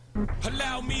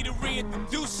Allow me to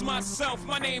reintroduce myself.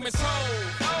 My name is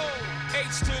Ho,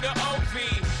 H to the OV.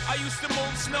 I used to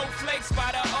move snowflakes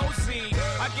by the OZ.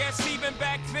 I guess even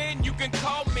back then you can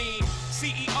call me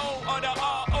CEO of the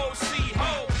ROC.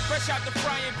 Ho, fresh out the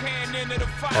frying pan into the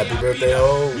fire. Happy birthday,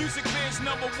 Ho. Music biz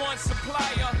 #1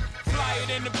 supplier. Fly it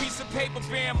in a piece of paper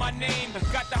bearing my name.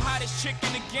 Got the hottest chick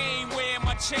in the game wearing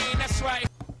my chain. That's right.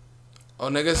 Oh,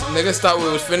 niggas thought we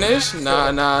was finished? Nah,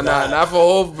 not for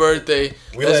whole birthday.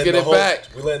 Let's get it back.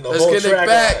 Let's get it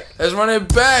back. Let's run it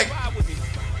back.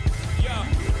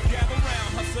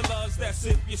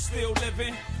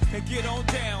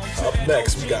 Up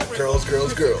next, we got Girls. Couple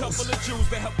of jewels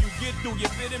to help you get through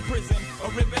your bid in prison. A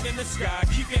ribbon in the sky,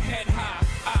 keep your head high.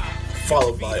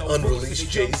 Followed by unreleased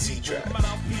Jay-Z track.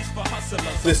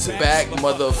 Listen Back,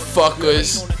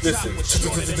 motherfuckers. Listen,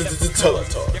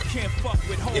 Teletalk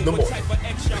in the morning.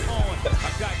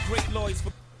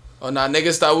 Oh, nah,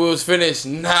 niggas thought we was finished.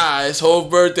 Nah, it's whole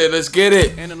birthday. Let's get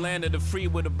it. In the land of the free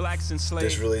where the blacks enslaved.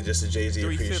 This really just a Jay-Z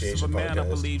 3/5 appreciation of a man, I podcast.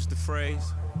 believes the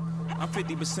phrase. I'm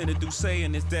 50% of Duce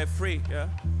and it's dead free, yeah.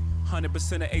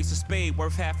 100% of Ace of Spade,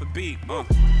 worth half a beat. Rock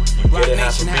it,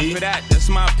 half Nation, a half beat? of that, that's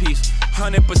my piece.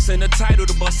 100% of title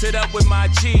to bust it up with my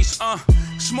G's.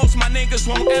 Smokes my niggas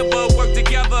won't ever work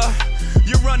together.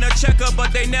 You run a checker,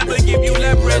 but they never give you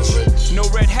leverage. No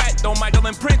red hat, don't Michael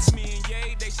and Prince me and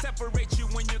Ye. They separate you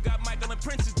when you got Michael and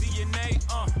Prince's DNA.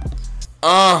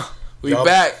 We Y'all-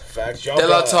 back. Facts, y'all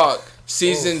Della back. Talk,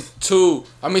 season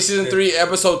 3,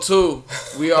 episode 2.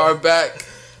 We are back.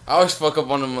 I always fuck up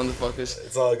on them motherfuckers.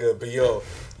 It's all good, but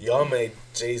y'all made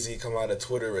Jay-Z come out of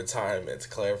Twitter retirement to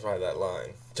clarify that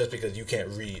line. Just because you can't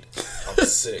read. I'm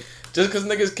sick. Just because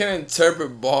niggas can't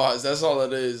interpret bars, that's all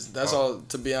it is. That's all,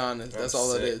 to be honest. That's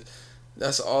all it is.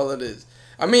 That's all it is.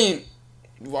 I mean,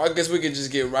 well, I guess we could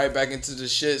just get right back into the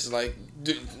shits. Like,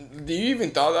 do you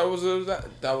even thought that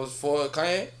was for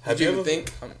Kanye? Did you even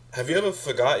think? Have you ever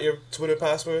forgot your Twitter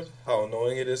password? How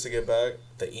annoying it is to get back.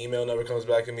 The email never comes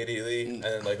back immediately, and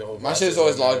then like the whole. My shit's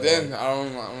always logged in. I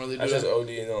don't really do That's that. just OD,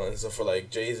 you know. And so for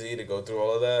like Jay-Z to go through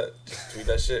all of that, tweet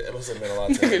that shit, it must have been a lot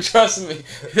of time. Nigga, trust me,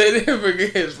 they didn't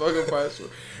forget his fucking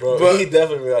password. Bro, But he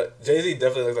definitely forgot. Jay-Z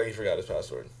definitely looks like he forgot his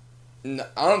password. no,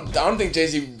 I don't think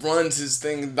Jay-Z runs his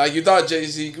thing. Like, you thought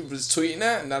Jay-Z was tweeting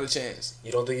that? Not a chance.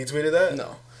 You don't think he tweeted that?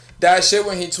 No. That shit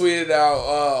when he tweeted out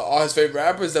all his favorite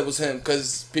rappers, that was him.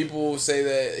 Because people say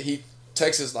that he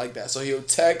texts us like that. So he'll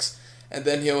text, and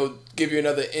then he'll give you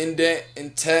another indent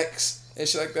in text and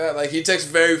shit like that. Like, he texts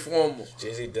very formal.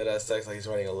 Jay-Z dead ass text like he's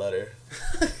writing a letter.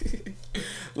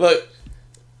 Look,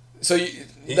 so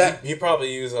He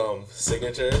probably used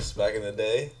signatures back in the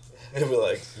day. It'd be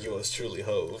like, yours truly,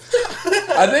 Hove.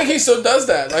 I think he still does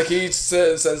that. Like, he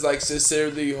says like,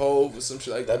 sincerely Hove or some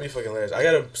shit like that. That'd be fucking hilarious. I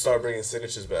gotta start bringing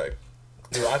signatures back.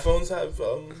 Do iPhones have,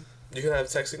 you can have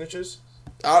text signatures?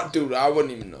 Dude, I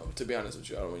wouldn't even know. To be honest with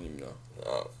you, I wouldn't even know.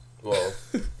 Oh, well,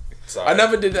 sorry. I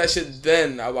never did that shit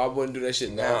then. I wouldn't do that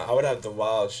shit now. I would have the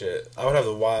wild shit. I would have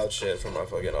the wild shit for my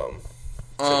fucking,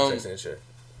 text signature.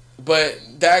 But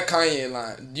that Kanye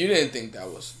line, you didn't think that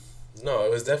was... No,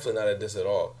 it was definitely not a diss at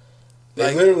all. They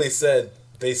Like, literally said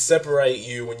they separate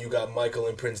you when you got Michael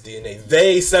and Prince DNA.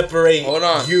 They separate hold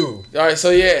on. you. Alright,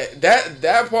 so yeah,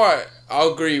 that part,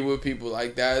 I'll agree with people.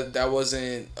 Like, that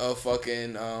wasn't a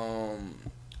fucking, a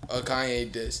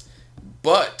Kanye diss.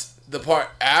 But the part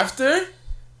after,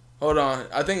 hold on,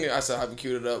 I think I still have it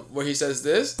queued up, where he says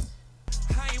this.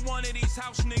 I ain't one of these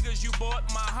house niggas you bought.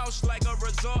 My house like a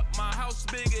resort. My house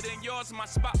bigger than yours. My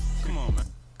spot. Come on, man.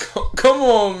 Come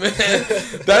on, man.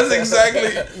 That's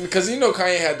exactly... Because you know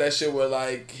Kanye had that shit where,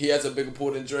 like, he has a bigger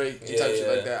pool than Drake and type shit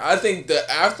like that. I think the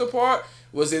after part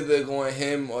was either going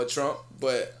him or Trump,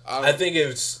 but... I think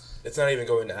it's not even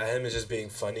going at him. It's just being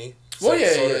funny. Well,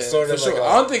 yeah, sort for of sure. like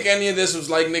I don't think any of this was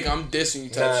like, nigga, I'm dissing you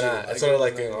type shit. Nah. It's sort of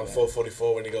like on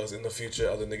 444 when he goes, in the future,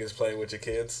 other niggas playing with your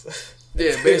kids.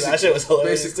 Yeah, basically. That shit was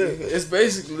hilarious, too. It's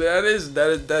basically,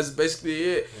 that's basically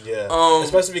it. Yeah.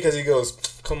 Especially because he goes,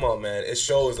 come on, man. It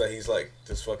shows that he's, like,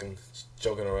 just fucking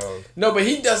joking around. No, but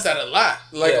he does that a lot.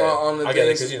 Like, on the I get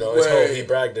it, because, you know, it's whole, he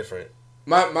bragged different.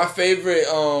 My favorite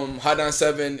Hot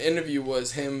 97 interview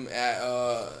was him at,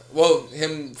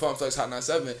 him from Flex Hot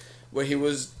 97, where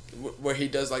he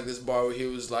does, like, this bar where he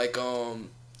was like,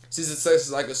 success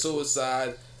is like a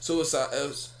suicide,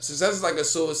 success is like a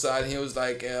suicide, and he was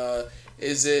like,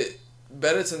 is it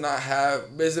better to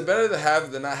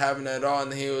have than not having it at all?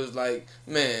 And he was like,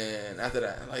 man, after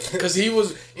that, like, because he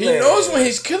knows when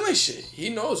he's killing shit. He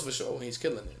knows for sure when he's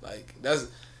killing it. Like,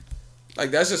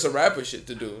 that's just a rapper shit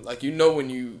to do. Like, you know when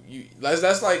you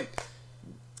that's like,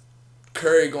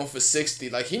 Curry going for 60.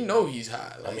 Like, he know he's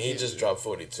hot. Like, I mean, he just dropped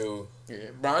 42. Yeah,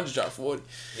 Bron just dropped 40.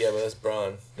 Yeah, but that's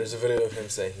Bron. There's a video of him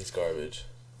saying he's garbage.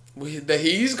 That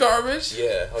he's garbage?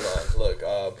 Yeah, hold on. Look,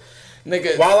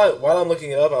 Nigga. while I'm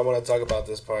looking it up, I want to talk about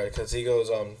this part because he goes,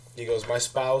 my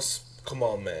spouse. Come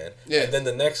on, man. Yeah. And then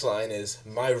the next line is,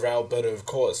 my route better, of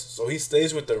course. So he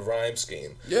stays with the rhyme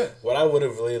scheme. Yeah. What I would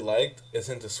have really liked is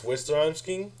him to switch the rhyme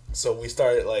scheme. So we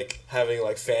started, like, having,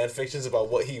 like, fan fictions about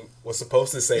what he was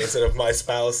supposed to say instead of my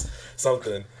spouse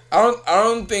something. I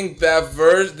don't think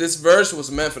this verse was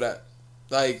meant for that.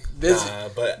 Like, this,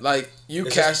 but like, you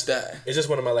catch that. It's just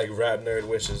one of my, like, rap nerd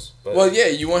wishes. But Well, yeah,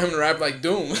 you want him to rap like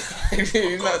Doom.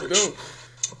 He's not Doom.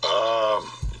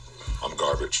 I'm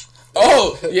garbage.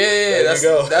 Oh, yeah. There you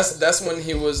go. That's when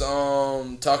he was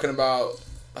talking about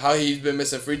how he's been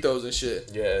missing free throws and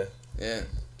shit. Yeah. Yeah.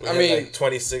 We I had, mean, like,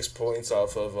 26 points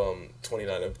off of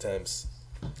 29 attempts.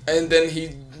 and then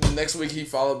next week he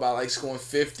followed by like scoring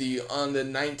 50 on the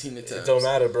 19 attempts. It don't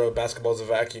matter, bro. Basketball's a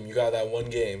vacuum. You got that one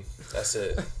game. That's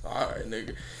it. All right,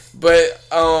 nigga. But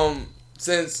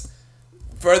since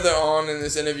further on in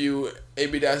this interview,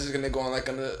 AB Dash is gonna go on like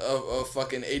a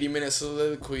fucking 80-minute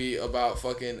soliloquy about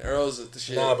fucking Earl's at the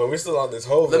shit. Nah, but we're still on this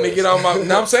whole. Let me get on my.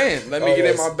 No, I'm saying. Let me Oh, get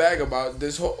in yes. my bag about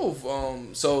this whole.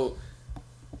 So,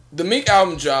 the Meek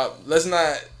album dropped. Let's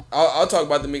not. I'll talk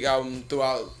about the Meek album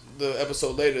throughout the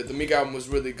episode later. The Meek album was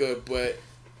really good, but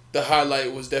the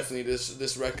highlight was definitely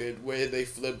this record where they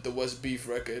flipped the What's Beef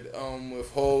record.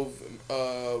 With Hove,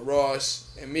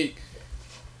 Ross, and Meek.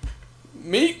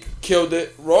 Meek killed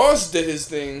it. Ross did his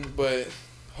thing, but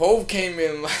Hove came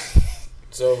in like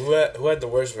So who had the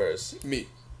worst verse? Meek.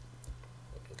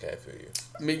 Okay, I feel you.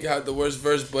 Meek had the worst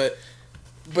verse, but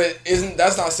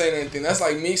that's not saying anything. That's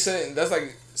like Meek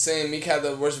saying Meek had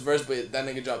the worst verse, but that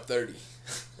nigga dropped 30.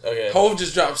 Okay. Hove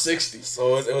just dropped 60.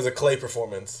 So it was a Clay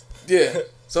performance. Yeah.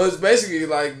 So it's basically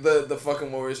like the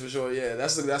fucking Warriors for sure. Yeah,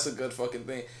 that's a good fucking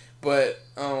thing. But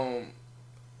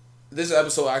this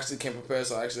episode actually came prepared,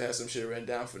 so I actually had some shit written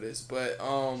down for this. But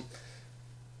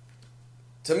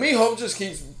to me, Hove just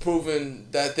keeps proving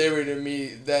that theory to me,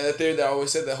 that theory that I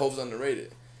always said, that Hove's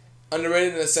underrated.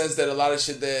 Underrated in the sense that a lot of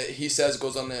shit that he says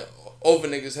goes on there over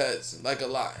niggas' heads, like a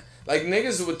lot. Like,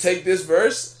 niggas would take this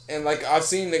verse, and like I've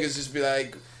seen niggas just be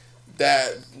like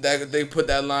that they put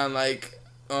that line like,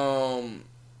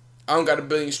 I don't got $1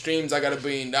 billion streams, I got $1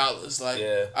 billion. Like,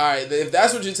 Yeah. alright, if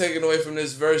that's what you're taking away from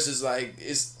this verse, is like,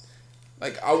 it's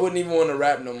like, I wouldn't even want to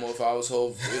rap no more if I was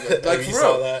Hove. Like, You for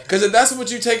saw real. that? Because if that's what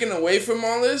you're taking away from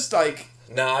all this, like,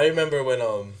 Nah, I remember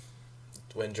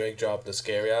when Drake dropped the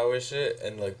Scary Hour shit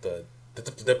and like the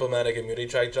Diplomatic Immunity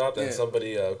track dropped and Yeah.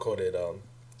 somebody quoted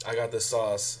I got the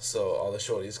sauce, so all the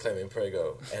shorties claiming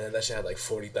Prego, and then that shit had like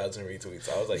 40,000 retweets.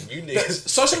 I was like, you niggas.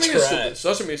 social media is trash. stupid.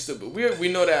 Social media is stupid. We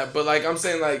know that, but like I'm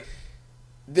saying, like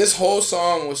this whole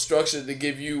song was structured to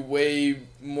give you way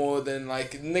more than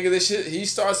like nigga. This shit. He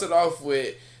starts it off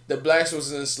with the blacks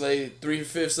was enslaved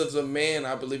 3/5 of a man.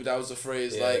 I believe that was the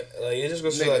phrase. Yeah, Like it just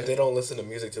goes to nigga. like they don't listen to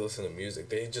music to listen to music.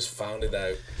 They just found it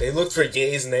out. They looked for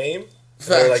Ye's name. Facts.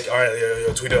 They're like, all right,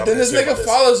 yo, tweet it out. Then this tweet nigga about this.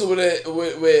 follows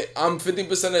with I'm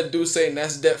 50% of Duce and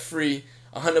that's debt free.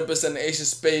 100% Asian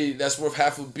Spade, that's worth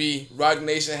half a B. Rock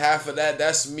Nation, half of that,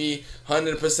 that's me.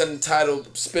 100%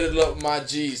 entitled, spit it up my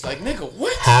G's. Like, nigga,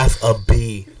 what? Half a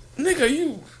B. Nigga,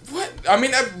 you what? I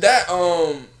mean that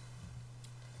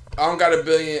I don't got $1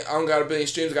 billion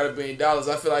streams, got $1 billion.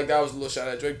 I feel like that was a little shot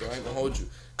at Drake though. I ain't gonna hold you,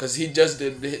 cause he just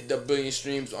did hit the $1 billion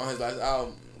streams on his last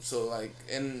album. So like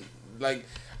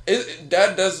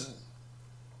that does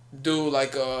do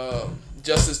like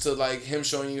justice to like him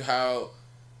showing you how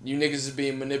you niggas is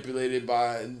being manipulated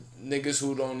by niggas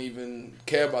who don't even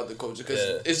care about the culture, cause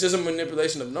it's just a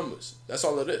manipulation of numbers. That's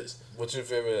all it is. What's your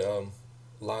favorite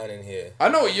line in here? I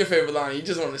know what your favorite line. You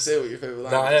just want to say what your favorite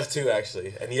line. No, is. I have two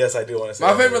actually, and yes, I do want to say.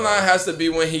 My favorite line has to be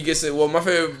when he gets it. Well, my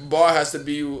favorite bar has to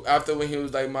be after when he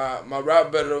was like, my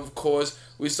rap better, of course.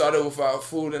 We started with our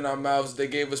food in our mouths. They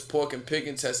gave us pork and pig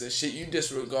and test and shit you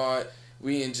disregard.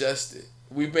 We ingested.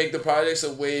 We make the projects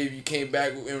a wave. You came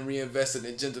back and reinvested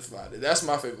and gentrified it. That's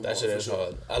my favorite bar. That shit for is sure.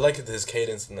 hard. I like his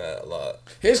cadence in that a lot.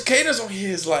 His cadence on here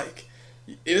is like,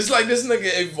 it's like this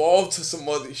nigga evolved to some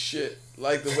other shit.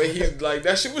 Like the way he like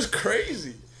that shit was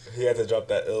crazy. He had to drop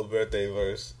that ill birthday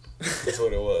verse. That's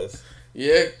what it was.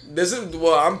 Yeah,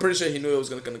 I'm pretty sure he knew it was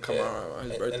gonna come out on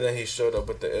his birthday. And then he showed up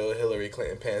with the ill Hillary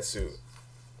Clinton pantsuit.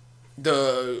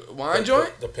 The wine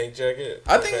joint. The pink jacket.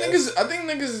 I think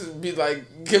niggas be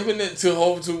like giving it to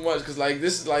Hov too much, cause like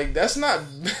this, like that's not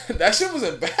that shit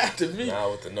wasn't bad to me. Nah,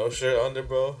 with the no shirt under,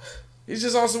 bro. He's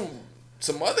just on some.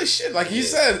 some other shit. Like he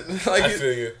said, like I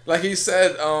feel you. Like he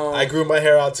said, I grew my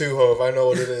hair out too, Hov. I know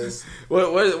what it is.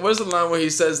 Where's the line where he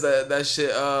says that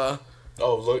shit?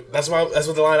 Oh, look, that's what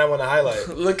the line I want to highlight.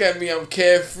 Look at me, I'm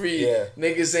carefree. Yeah.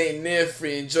 Niggas ain't near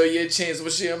free. Enjoy your chance.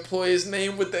 What's your employer's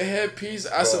name with the headpiece?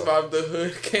 I survived the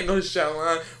hood. Can't no shot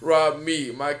line rob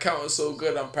me. My account is so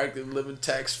good, I'm practically living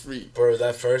tax free. Bro,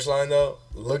 that first line though.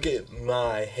 Look at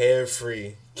my hair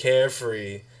free,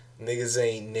 carefree. Niggas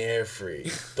ain't near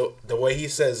free. The way he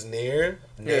says near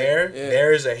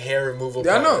is a hair removal.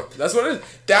 Yeah, I know. That's what it is.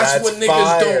 That's what niggas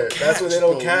fire. don't catch. That's what they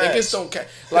don't bro. catch. Niggas don't catch.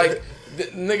 Like,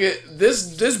 nigga,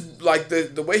 this like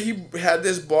the way he had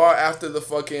this bar after the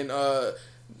fucking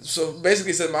so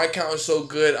basically said my account is so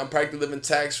good, I'm practically living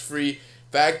tax free.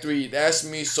 Factory, that's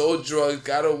me. Sold drugs,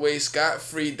 got away scot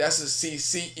free. That's a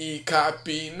CCE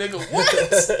copy, nigga. What?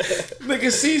 Nigga,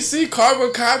 CC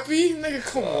carbon copy, nigga.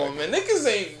 Come on, man.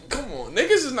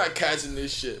 Niggas is not catching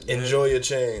this shit. Man. Enjoy your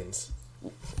chains.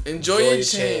 Enjoy your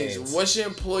chains. What's your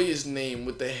employer's name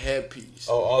with the headpiece?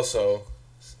 Oh, also,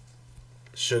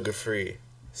 sugar free,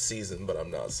 seasoned, but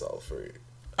I'm not salt free.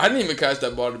 I didn't even catch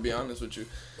that bar, to be honest with you.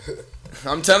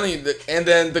 I'm telling you, and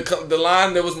then the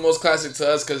line that was most classic to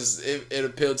us because it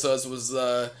appealed to us was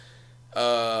oh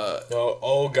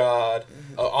God,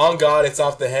 on God, it's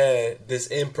off the head. This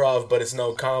improv, but it's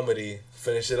no comedy.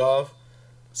 Finish it off.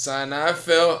 Sign I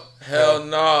fell, hell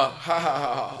nah, ha ha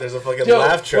ha. There's a fucking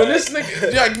laugh track. When this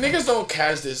nigga, like niggas don't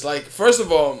catch this. Like first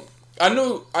of all, I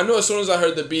knew as soon as I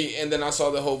heard the beat and then I saw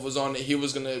that Hov was on it, he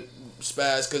was gonna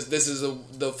spaz because this is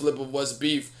the flip of What's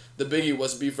Beef, the Biggie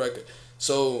What's Beef record.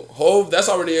 So Hov, that's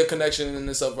already a connection in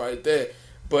itself right there.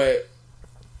 But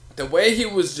the way he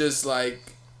was just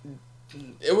like,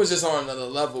 it was just on another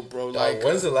level, bro. Like,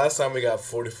 when's the last time we got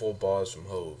 44 bars from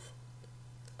Hov?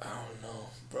 I don't know,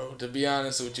 bro. To be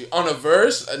honest with you, on a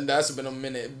verse, and that's been a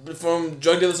minute. From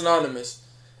Drug Dealers Anonymous,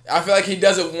 I feel like he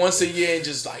does it once a year and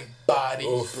just like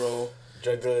bodies, bro.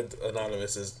 Drug Dealers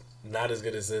Anonymous is not as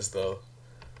good as this though.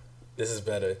 This is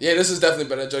better. Yeah, this is definitely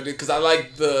better than Drug Dealers because I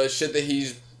like the shit that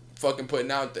he's fucking putting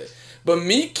out there. But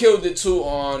Meek killed it too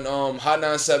on Hot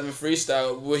 97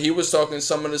 Freestyle where he was talking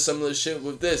some of the similar shit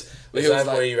with this. Is that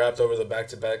where he rapped over the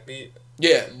back-to-back beat?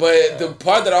 Yeah, but the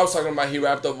part that I was talking about, he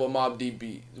rapped over a Mobb Deep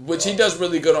beat, which he does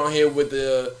really good on here with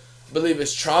the, I believe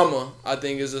it's Trauma, I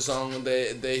think is the song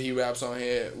that he raps on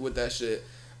here with that shit.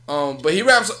 But he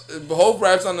raps, Hov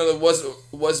raps on the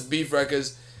What's Beef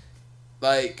records.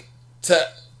 Like,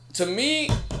 to me,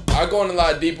 I go in a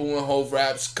lot deeper when Hov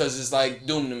raps because it's like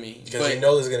doom to me. Because you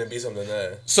know there's gonna be something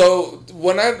there. So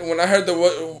when I heard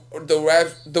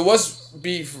the What's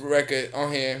Beef record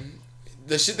on here,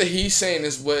 the shit that he's saying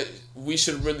is what we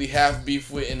should really have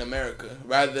beef with in America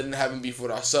rather than having beef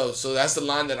with ourselves. So that's the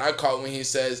line that I caught when he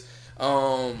says,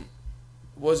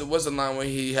 what's the line when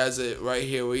he has it right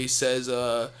here where he says,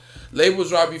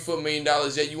 labels rob you for $1 million,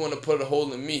 yet you want to put a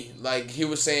hole in me. Like, he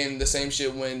was saying the same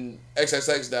shit when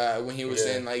XXX died, when he was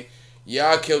saying, like,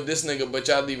 y'all killed this nigga, but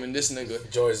y'all leaving this nigga.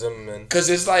 George Zimmerman. Because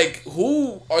it's like,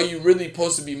 who are you really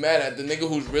supposed to be mad at? The nigga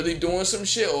who's really doing some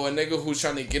shit or a nigga who's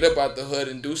trying to get up out the hood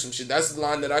and do some shit? That's the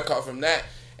line that I caught from that.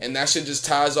 And that shit just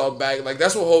ties all back. Like,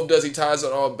 that's what Hov does. He ties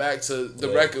it all back to the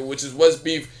record, which is What's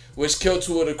Beef, which killed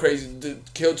two of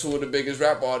the biggest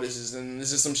rap artists, and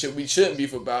this is some shit we shouldn't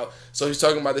beef about. So he's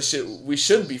talking about the shit we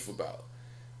should beef about.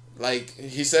 Like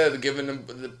he said, giving them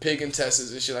the pig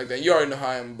intestines and shit like that. You already know how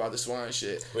I am about the swine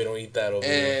shit. We don't eat that over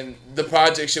here. And the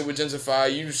project shit with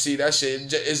Gentrify, you see that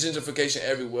shit. It's gentrification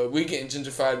everywhere. We getting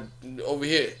gentrified over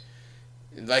here.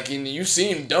 Like you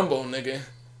seen Dumbo, nigga.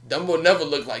 Dumbo never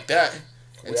looked like that.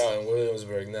 We out in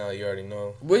Williamsburg now, you already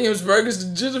know. Williamsburg is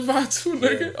gentrified too,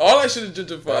 nigga. Yeah. All that shit is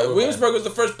gentrified. Williamsburg was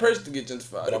the first person to get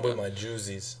gentrified. But I'm with my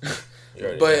Juicies.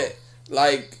 But, know.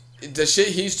 Like, the shit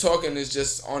he's talking is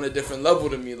just on a different level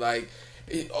to me. Like,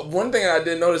 one thing I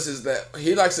did notice is that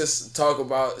he likes to talk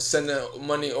about sending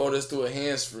money orders through a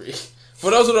hands-free.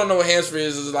 For those who don't know what hands-free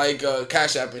is, it's like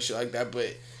Cash App and shit like that.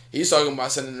 But he's talking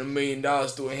about sending $1 million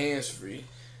through a hands-free.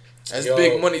 That's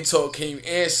big money talk. Can you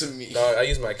answer me? No, I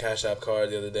used my Cash App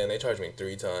card the other day and they charged me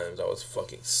 3 times. I was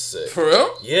fucking sick. For real?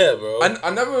 Yeah, bro.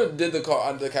 I never did the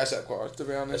Cash App card, to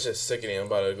be honest. That's just sickening. I'm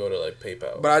about to go to like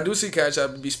PayPal. But I do see Cash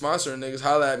App be sponsoring niggas.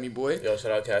 Holla at me, boy. Yo,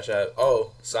 shout out Cash App.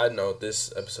 Oh, side note,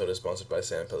 this episode is sponsored by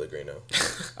San Pellegrino.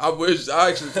 I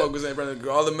actually fuck with San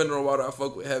Pellegrino. All the mineral water I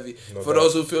fuck with heavy. For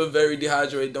those who feel very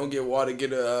dehydrated, don't get water.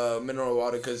 Get a mineral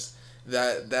water because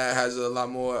that has a lot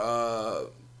more...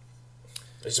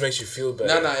 It just makes you feel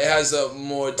better. No, it has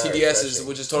more TDSs,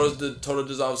 which is total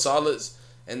dissolved solids,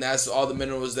 and that's all the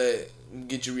minerals that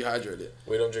get you rehydrated.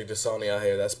 We don't drink Dasani out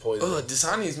here. That's poison.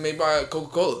 Dasani is made by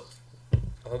Coca-Cola. I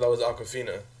thought that was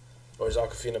Aquafina. Or is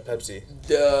Aquafina Pepsi?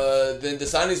 Then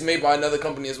Dasani's made by another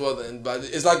company as well. Then, but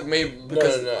it's like made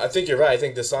because No. I think you're right. I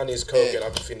think Dasani's Coke and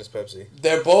Aquafina's Pepsi.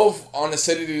 They're both on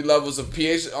acidity levels of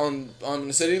pH. On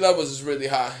acidity levels is really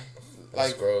high.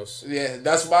 That's gross. Yeah,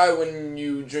 that's why when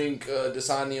you drink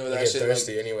Dasani or that shit,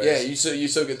 thirsty anyways. Yeah, you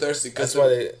still get thirsty. That's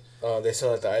why they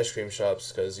sell at the ice cream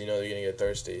shops because you know you're gonna get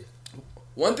thirsty.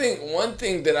 One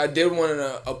thing that I did want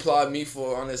to applaud me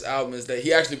for on this album is that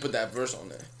he actually put that verse on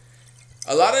there.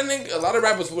 A lot of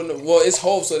rappers wouldn't. Well, it's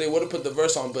Hov, so they would have put the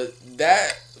verse on, but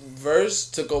that verse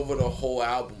took over the whole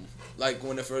album. Like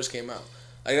when it first came out,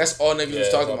 like that's all niggas was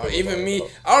talking about. Even me,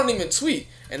 I don't even tweet,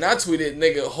 and I tweeted,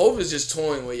 nigga, Hov is just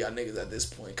toying with y'all niggas at this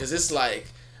point, cause it's like,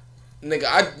 nigga,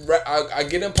 I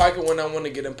get in pocket when I want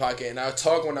to get in pocket, and I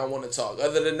talk when I want to talk.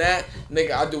 Other than that,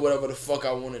 nigga, I do whatever the fuck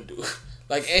I want to do.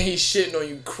 Like, and he's shitting on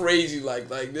you crazy, like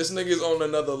this nigga's on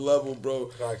another level,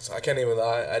 bro. I can't even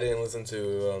lie, I didn't listen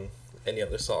to any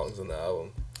other songs on the album.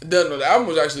 No, the album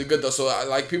was actually good though. So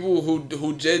like people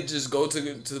who did just go to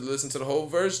listen to the whole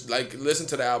verse, like listen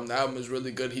to the album. The album is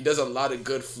really good. He does a lot of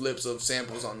good flips of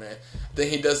samples on there. Then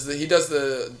he does the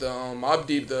Mobb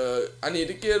Deep, the I Need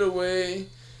to Get Away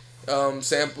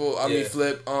sample.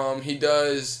 Flip. He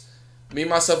does Me,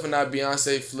 Myself, and I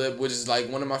Beyonce flip, which is like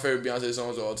one of my favorite Beyonce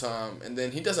songs of all time. And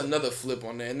then he does another flip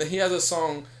on there. And then he has a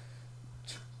song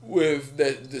with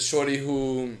the shorty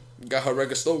who got her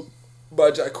record stole by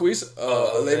Jacquees,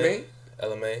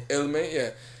 LMA, yeah.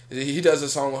 He does a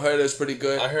song with her that's pretty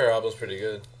good. I heard her album's pretty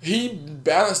good. He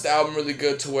balanced the album really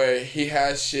good to where he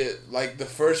has shit, like the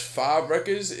first 5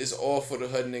 records is all for the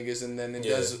hood niggas, and then it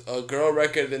does a girl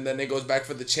record, and then it goes back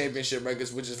for the championship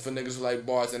records, which is for niggas who like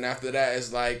bars, and after that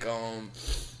it's like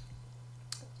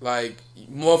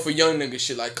more for young nigga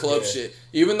shit, like club shit.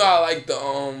 Even though I like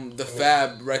the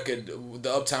Fab record,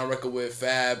 the Uptown record with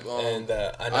Fab, and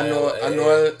I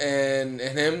know, and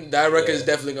him, that record is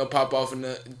definitely gonna pop off in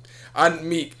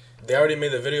Meek. They already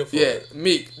made the video for it. Yeah,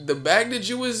 Meek, the bag that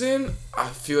you was in, I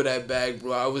feel that bag,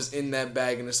 bro. I was in that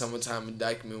bag in the summertime in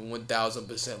Document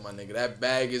 1000%, my nigga. That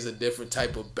bag is a different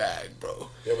type of bag, bro.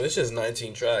 Yeah, but it's just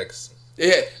 19 tracks.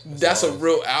 Yeah, that's a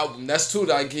real album. That's too,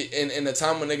 like, in the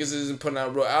time when niggas isn't putting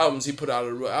out real albums, he put out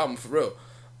a real album for real.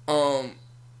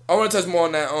 I want to touch more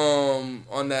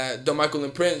on that The Michael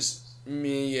and Prince,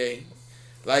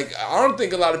 Like, I don't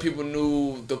think a lot of people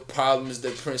knew the problems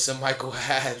that Prince and Michael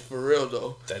had, for real,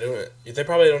 though. They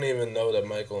probably don't even know that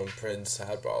Michael and Prince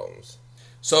had problems.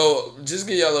 So, just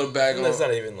give y'all a little bag on... That's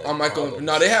not even, like, on Michael.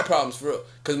 No, they had problems, for real.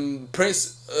 Because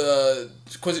Prince,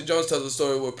 Quincy Jones tells a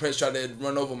story where Prince tried to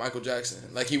run over Michael Jackson.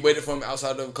 Like, he waited for him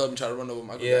outside of the club and tried to run over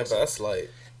Michael Jackson. Yeah, but that's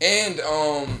light. And,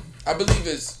 I believe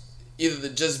it's either the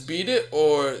Just Beat It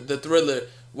or the Thriller,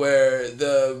 where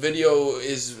the video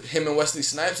is him and Wesley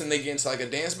Snipes and they get into like a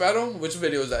dance battle. Which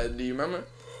video is that? Do you remember?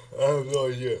 I have no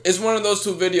idea. It's one of those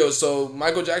 2 videos. So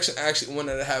Michael Jackson actually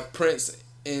wanted to have Prince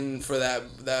in for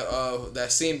that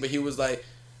scene, but he was like,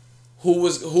 who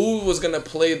was gonna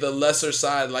play the lesser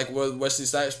side, like what Wesley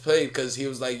Snipes played, because he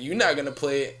was like, you're not gonna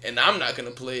play it and I'm not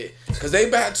gonna play it, because they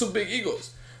had 2 big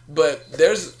egos. But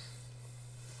there's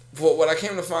what I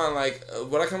came to find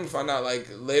out like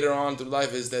later on through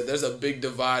life is that there's a big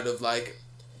divide of like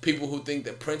people who think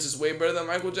that Prince is way better than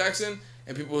Michael Jackson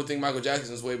and people who think Michael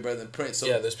Jackson is way better than Prince. So,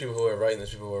 yeah, there's people who are right and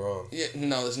there's people who are wrong. Yeah,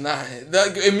 no, there's not.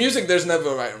 Like, in music, there's never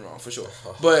a right and wrong for sure.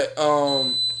 But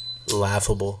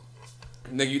laughable.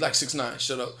 Nigga, you like 6ix9ine.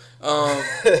 Shut up.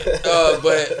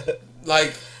 But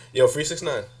like, yo, free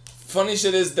 6ix9ine. Funny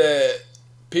shit is that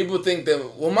people think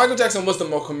that, well, Michael Jackson was the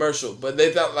more commercial, but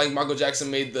they thought like Michael Jackson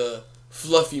made the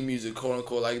fluffy music, quote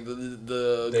unquote, like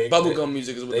the bubblegum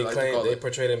music is what they like to call it. They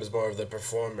portrayed him as more of the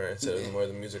performer instead of more of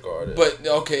the musical artist. But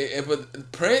okay,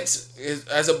 but Prince is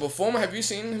as a performer. Have you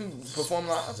seen him perform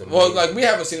live? Well, like we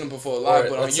haven't seen him perform live,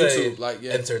 but on YouTube, like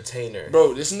entertainer.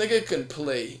 Bro, this nigga can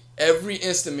play every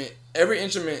instrument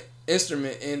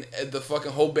in the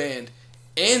fucking whole band,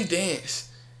 and dance.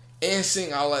 And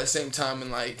sing all at the same time,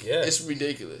 and like it's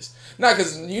ridiculous. Nah,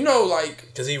 cause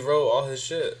cause he wrote all his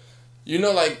shit. You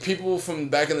know, like people from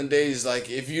back in the days, like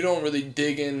if you don't really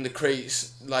dig in the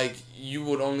crates, like you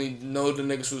would only know the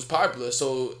niggas who's popular.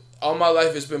 So all my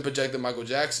life it's been projected Michael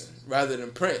Jackson rather than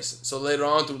Prince. So later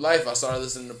on through life, I started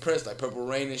listening to Prince, like Purple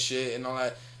Rain and shit and all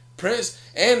that. Prince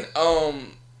and I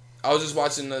was just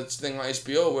watching this thing on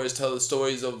HBO where it's telling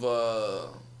stories of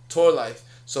tour life.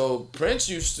 So Prince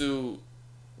used to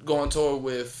go on tour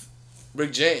with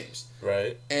Rick James.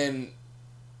 Right. And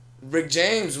Rick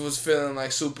James was feeling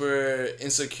like super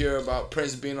insecure about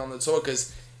Prince being on the tour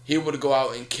because he would go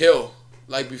out and kill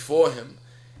like before him.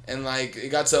 And like it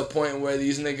got to a point where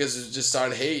these niggas just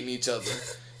started hating each other.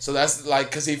 So that's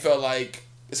like because he felt like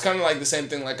it's kind of like the same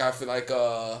thing. Like I feel like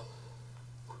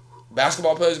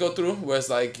basketball players go through, where it's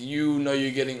like you know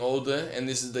you're getting older, and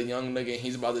this is the young nigga, and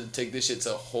he's about to take this shit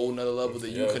to a whole nother level that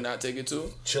you could not take it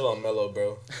to. Chill on Melo,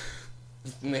 bro.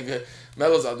 Nigga,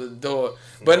 Melo's out the door.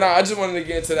 But nah, I just wanted to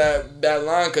get into that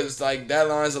line because like that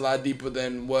line's a lot deeper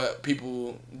than what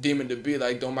people deem it to be.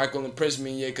 Like, don't Michael and Prince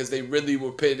mean because they really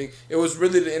were pitting. It was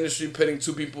really the industry pitting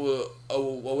two people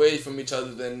away from each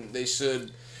other than they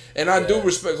should. And I do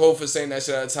respect Hov for saying that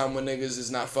shit at a time when niggas is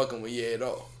not fucking with Ye at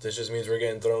all. This just means we're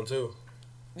getting thrown too.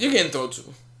 You're getting thrown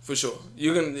too, for sure.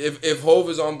 You can if Hov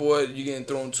is on board, you're getting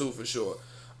thrown too for sure.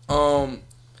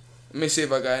 Let me see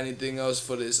if I got anything else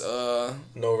for this.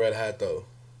 No red hat though.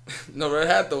 No red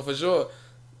hat though, for sure.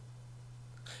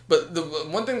 But the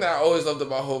one thing that I always loved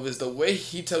about Hov is the way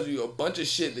he tells you a bunch of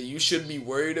shit that you should be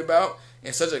worried about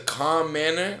in such a calm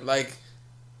manner. Like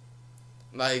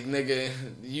nigga,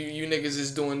 you niggas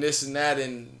is doing this and that,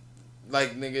 and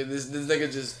like nigga, this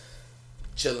nigga just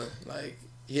chilling. Like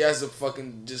he has a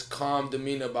fucking just calm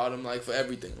demeanor about him, like for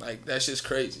everything. Like that shit's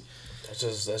crazy. That's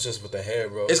just with the hair,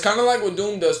 bro. It's kind of like what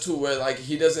Doom does too, where like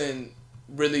he doesn't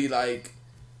really like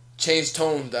change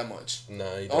tones that much.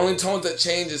 Nah, he the only tones that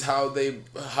change is how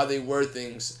they word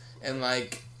things and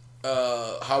like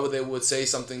how they would say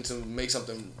something to make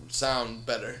something sound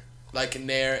better, like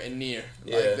nair and near,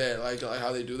 like that, like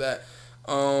how they do that.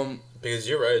 Because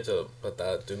you're right but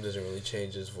that Doom doesn't really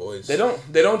change his voice. They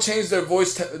don't change their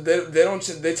voice.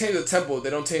 They change the tempo.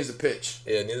 They don't change the pitch.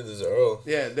 Yeah, neither does Earl.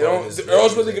 Yeah, they don't.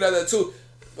 Earl's really good at that too.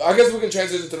 I guess we can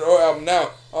transition to the Earl album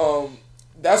now.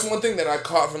 That's one thing that I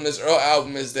caught from this Earl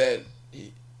album is that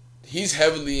he's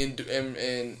heavily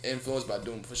influenced by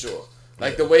Doom for sure.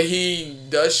 Like the way he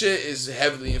does shit is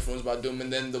heavily influenced by Doom,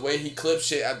 and then the way he clips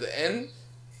shit at the end.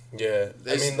 Yeah,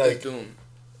 I mean like Doom.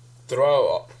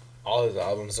 Throughout all his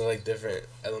albums are like different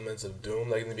elements of Doom.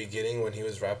 Like in the beginning when he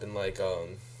was rapping like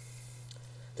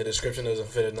the description doesn't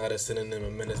fit, not a synonym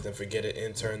of menace, then forget it,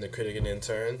 intern, the critic and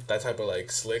intern. That type of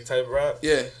like slick type rap.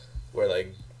 Yeah. Where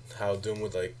like how Doom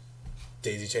would like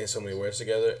daisy chain so many words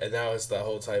together, and now it's that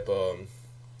whole type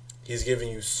he's giving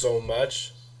you so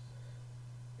much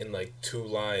in like 2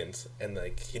 lines, and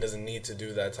like he doesn't need to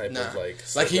do that type of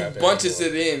like he bunches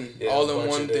it in all in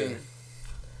one thing.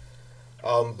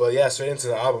 But yeah, straight into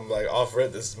the album, like off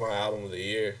rip, this is my album of the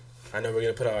year. I know we're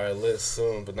gonna put out our list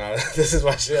soon, but now this is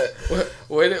my shit.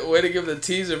 Way to give the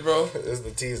teaser, bro. This is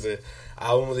the teaser.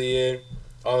 Album of the year.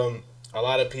 A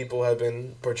lot of people have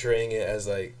been portraying it as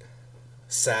like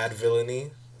sad villainy.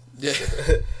 Yeah,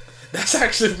 that's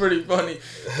actually pretty funny.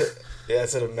 Yeah,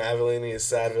 instead of mad villainy, it's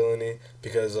sad villainy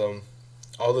because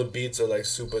all the beats are like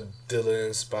super Dylan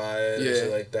inspired and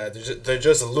shit like that. They're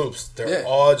just loops. They're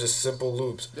all just simple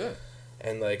loops. Yeah.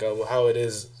 And like how it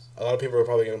is, a lot of people are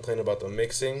probably gonna complain about the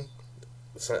mixing.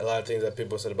 A lot of things that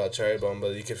people said about Cherry Bomb,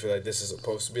 but you can feel like this is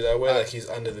supposed to be that way. Like he's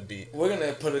under the beat. We're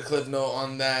gonna put a clip note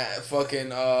on that fucking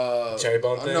Cherry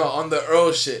Bomb thing. No, on the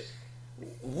Earl shit.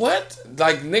 What?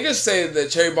 Like niggas say that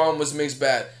Cherry Bomb was mixed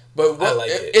bad, but what? I like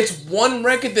it. It's one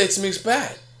record that's mixed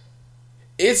bad.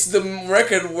 It's the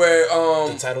record where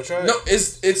the title track. No,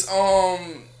 it's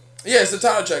the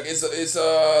title track.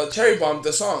 It's Cherry Bomb,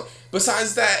 the song.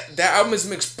 Besides that album is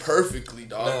mixed perfectly,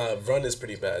 dog. Nah, Run is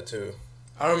pretty bad too.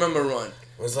 I remember Run.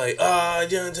 It was like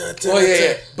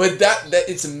yeah. But that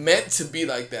it's meant to be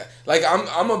like that. Like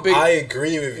I'm a big. I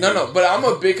agree with you. No, but I'm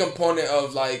a big component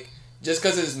of like just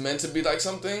because it's meant to be like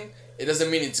something, it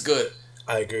doesn't mean it's good.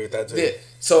 I agree with that too. Yeah.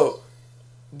 So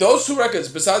those 2 records,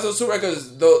 besides those 2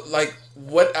 records, though, like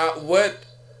what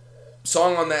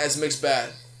song on that is mixed bad?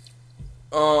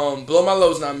 Blow My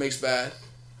Load's not mixed bad.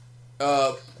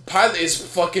 Pilot is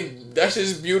fucking. That shit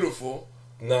is beautiful.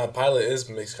 Nah, Pilot is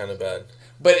mixed kind of bad.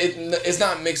 But it's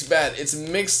not mixed bad. It's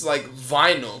mixed like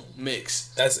vinyl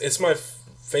mix. It's my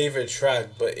favorite track,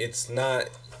 but it's not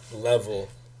level.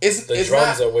 It's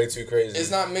drums not, are way too crazy.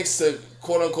 It's not mixed to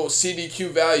quote unquote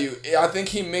CDQ value. I think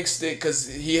he mixed it because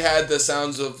he had the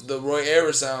sounds of the Roy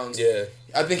Ayers sounds. Yeah.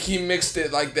 I think he mixed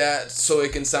it like that so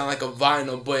it can sound like a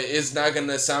vinyl, but it's not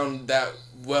gonna sound that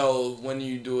well when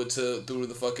you do it through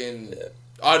the fucking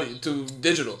audio to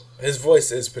digital. His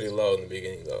voice is pretty low in the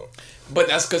beginning though. But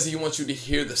that's because he wants you to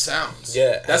hear the sounds.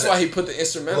 Yeah. That's why he put the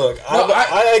instrumental. Look,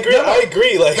 I agree. No, I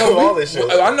agree. Like with all this shit.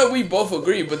 I know we both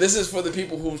agree, but this is for the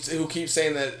people who keep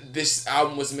saying that this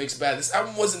album was mixed bad. This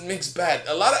album wasn't mixed bad.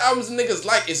 A lot of albums niggas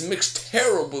like is mixed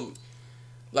terribly.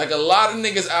 Like a lot of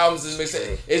niggas' albums is mixed.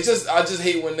 It's just I just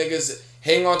hate when niggas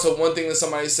hang on to one thing that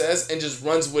somebody says and just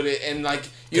runs with it and like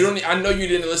you don't. I know you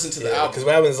didn't listen to the album because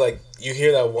what happens is like you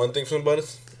hear that one thing from somebody,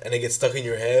 and it gets stuck in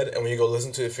your head, and when you go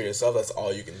listen to it for yourself, that's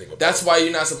all you can think about. That's why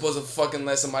you're not supposed to fucking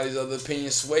let somebody's other opinion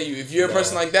sway you. If you're a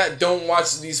person like that, don't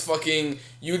watch these fucking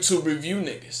YouTube review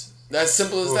niggas. That's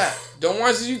simple as that. Don't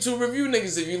watch the YouTube review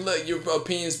niggas if you let your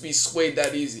opinions be swayed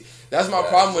that easy. That's my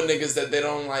problem with niggas, that they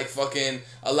don't like fucking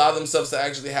allow themselves to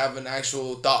actually have an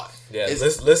actual thought. Yeah,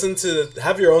 listen to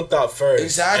have your own thought first.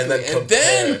 Exactly, and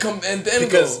then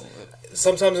because go.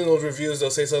 Sometimes in those reviews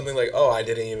they'll say something like, "Oh, I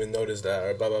didn't even notice that,"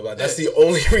 or blah blah blah. That's the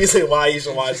only reason why you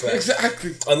should watch that.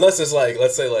 Exactly. Unless it's like,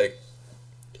 let's say like,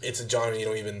 it's a genre you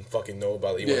don't even fucking know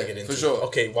about that you want to get into. For sure.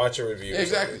 Okay, watch a review.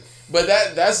 Exactly. But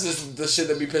that's just the shit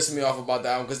that be pissing me off about the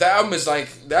album, because that album is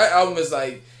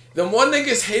like the more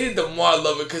niggas hate it, the more I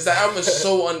love it, because that album is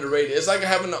so underrated. It's like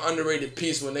having an underrated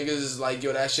piece where niggas is like,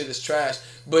 yo, that shit is trash,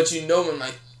 but you know in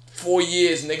like 4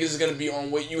 years niggas is gonna be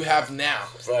on what you have now,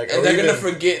 like, and they're gonna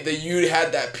forget that you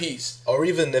had that piece. Or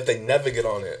even if they never get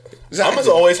on it, exactly. albums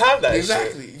always have that.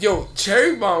 Exactly. Shit. Yo,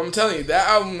 Cherry Bomb, I'm telling you, that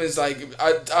album is like,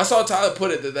 I saw Tyler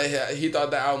put it that he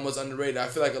thought that album was underrated. I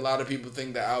feel like a lot of people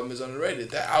think that album is underrated.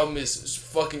 That album is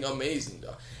fucking amazing,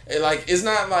 though. And like, it's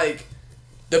not like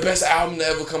the best album to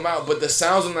ever come out, but the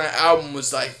sounds on that album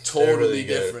was like totally really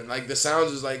different. Like the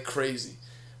sounds was like crazy.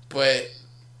 But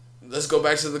let's go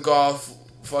back to the golf.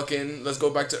 Let's go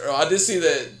back to Earl. I did see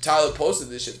that Tyler posted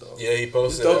this shit though. Yeah, he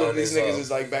posted it on on his, these niggas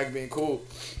is like back being cool.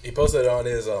 He posted it on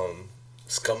his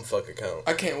Scumfuck account.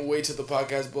 I can't wait till the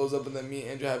podcast blows up and then me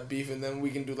and Andrew have beef, and then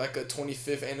we can do like a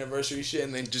 25th anniversary shit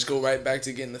and then just go right back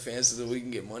to getting the fans so that we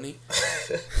can get money.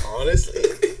 Honestly.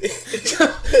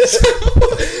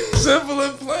 Simple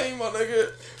and plain, my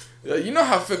nigga. You know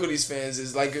how fickle these fans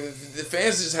is. Like, the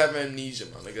fans just have amnesia,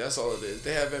 my nigga. That's all it is.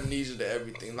 They have amnesia to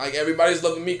everything. Like, everybody's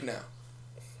loving Meek now.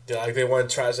 Yeah, like they want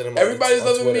to trash at him. Everybody's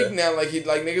loving Twitter. Meek now. Like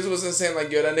niggas wasn't saying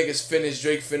like, yo, that nigga's finished.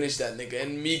 Drake finished that nigga,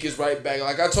 and Meek is right back.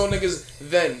 Like I told niggas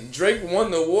then, Drake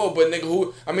won the war, but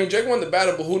nigga, Drake won the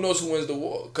battle, but who knows who wins the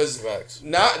war? Cause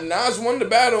Nas won the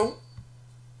battle,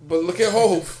 but look at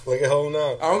Hov. Look at Hov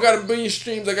now. I don't got $1 billion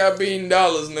streams. I got $1 billion,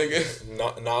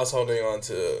 nigga. Nas holding on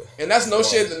to. And that's no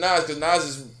shade to Nas, cause Nas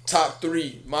is top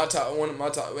 3. My top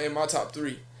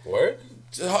 3. Word.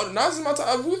 Nas is my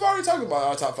top. We've already talked about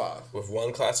our top 5 with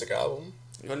one classic album.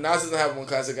 Nas doesn't have one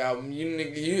classic album.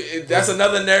 That's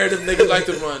another narrative niggas like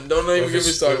to run. Don't even get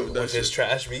me started with that shit. His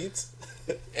trash beats.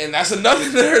 And that's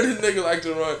another narrative nigga like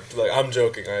to run. Like I'm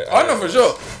joking. I know for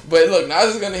sure. But look,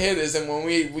 Nas is gonna hear this, and when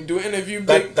we do an interview,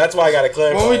 that's why I gotta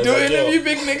clarify. When we do an interview,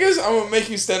 big niggas, I'm gonna make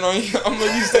you stand on. I'm gonna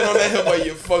make you stand on that hill by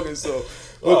your fucking self.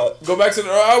 Go back to the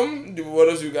Earl album. What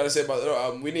else you gotta say about the Earl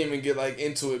album? We didn't even get like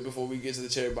into it before we get to the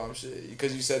Cherry Bomb shit,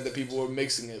 because you said that people were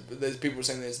mixing it, but there's people were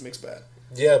saying that it's mixed bad.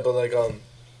 Yeah, but like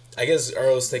I guess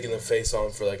Earl's taking the face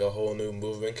on for like a whole new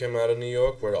movement came out of New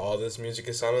York where all this music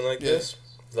is sounding like this.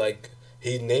 Like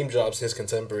he name drops his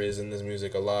contemporaries in this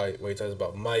music a lot. Where he talks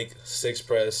about Mike, Six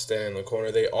Press, Stan in the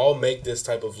Corner. They all make this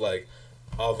type of like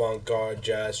avant-garde,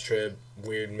 jazz trip,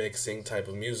 weird mixing type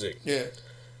of music. Yeah.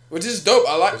 Which is dope.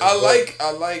 I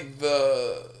like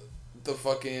the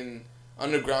fucking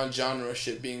underground genre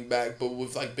shit being back, but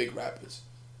with like big rappers.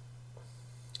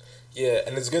 Yeah,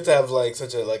 and it's good to have like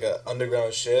such a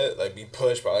underground shit like be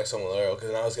pushed by like someone Earl,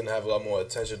 because now it's gonna have a lot more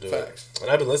attention to it.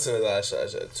 And I've been listening to that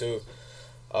shit too.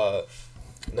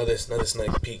 Another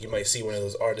sneak peek, you might see one of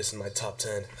those artists in my top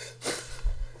 10.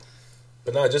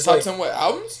 But no, just top like 10 what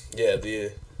albums? Yeah,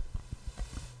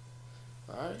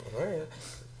 All right.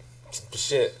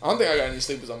 Shit. I don't think I got any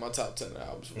sleepers on my top 10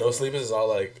 albums. No sleepers is all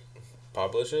like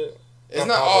popular shit. It's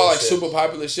not all like super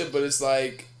popular shit, but it's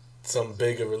like some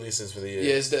bigger releases for the year.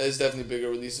 Yeah, it's definitely bigger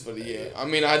releases for the year. I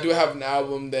mean, I do have an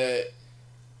album that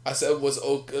I said was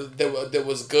that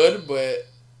was good, but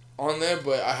on there,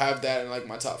 but I have that in like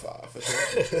my top 5 for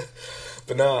sure.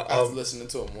 But now after listening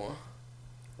to it more.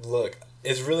 Look,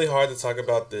 it's really hard to talk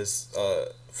about this.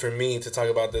 For me to talk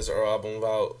about this Earl album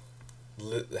without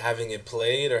having it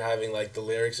played or having like the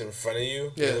lyrics in front of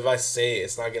you. Yeah. Because if I say it,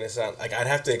 it's not gonna sound like I'd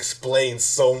have to explain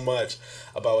so much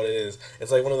about what it is.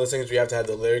 It's like one of those things where you have to have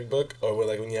the lyric book, or where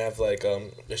like when you have like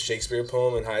a Shakespeare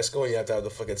poem in high school, and you have to have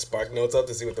the fucking Spark Notes up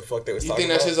to see what the fuck they was talking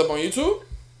about. You think that shit's up on YouTube?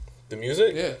 The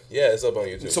music? Yeah. Yeah, it's up on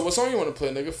YouTube. So what song you want to play,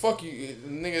 nigga? Fuck you,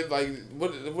 nigga. Like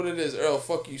what it is, Earl?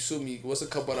 Fuck you, sue me. What's a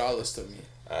couple dollars to me?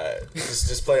 Alright,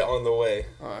 just play On the Way.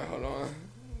 Alright, hold on.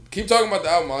 Keep talking about the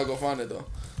album. I'll go find it though.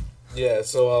 Yeah,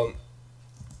 so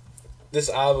this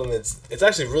album it's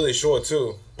actually really short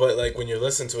too, but like when you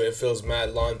listen to it, it feels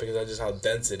mad long because of just how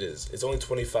dense it is. It's only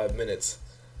 25 minutes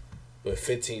with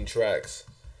 15 tracks,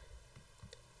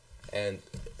 and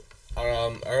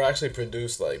Earl actually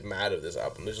produced like mad of this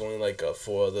album. There's only like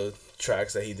 4 other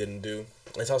tracks that he didn't do,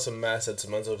 It's also mad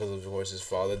sentimental because of course his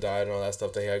father died and all that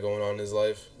stuff that he had going on in his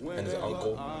life and his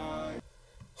uncle.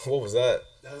 What was that?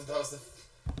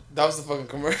 That was the fucking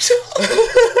commercial.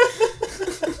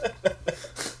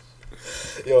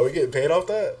 Yo, we getting paid off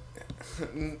that?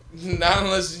 Not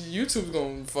unless YouTube's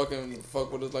gonna fucking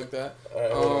fuck with us like that.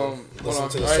 Alright, hold on.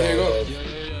 Alright, here you go.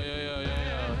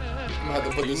 I'm gonna have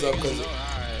to put this up because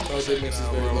it mix is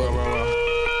very low.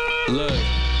 Look.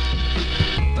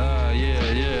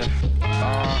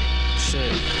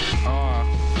 Shit.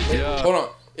 Yeah. Hold on.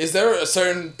 Is there a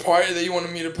certain part that you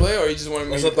wanted me to play, or you just wanted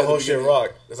me Let's to let play the whole the shit beginning?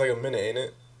 rock. It's like a minute, ain't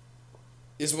it?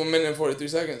 It's 1 minute and 43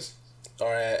 seconds.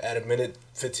 Alright, at a minute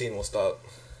 15 we'll stop.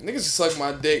 Niggas just suck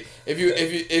my dick.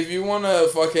 If you wanna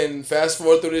fucking fast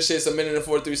forward through this shit, it's 1 minute and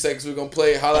 43 seconds. We're gonna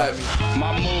play it. Holla at me.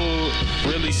 My mood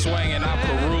really swinging. I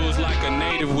peruse like a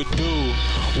native would do.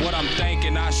 What I'm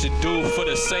thinking I should do for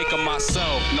the sake of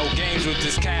myself. No games with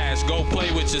this cash. Go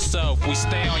play with yourself. We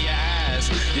stay on your ass.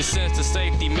 Your sense of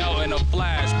safety melt in a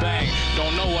flash. Bang.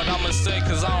 Don't know what I'ma say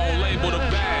cause I don't label the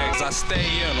bags. I stay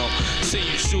in them. See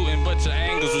you shooting but your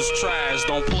angles was trash.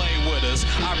 Don't play with us.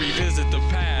 I revisit the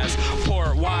past.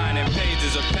 Pour wine and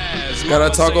pages of past. Gotta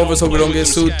talk over so we don't get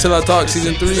sued. Till I talk.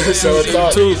 Season 3. Season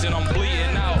 2. I'm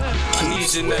bleeding out. I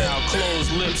need you now.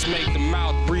 Closed lips make the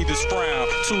mouth breathe his frown.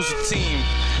 Choose a team.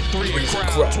 3 a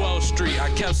crowd. 12th Street. I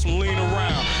kept some lean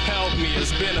around. Help me.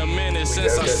 It's been a minute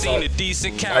since I seen a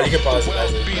decent cow. You can pause it.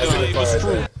 That's a good part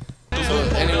right there. So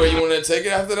anyway, you want to take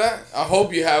it after that? I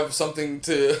hope you have something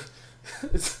to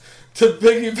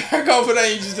piggyback off of that.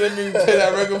 You just didn't even play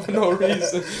that record for no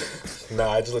reason.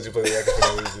 Nah, I just let you play the record for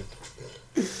no reason.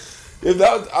 If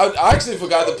that was, I actually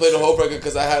forgot to play the whole record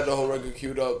because I had the whole record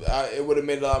queued up. It would have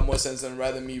made a lot more sense than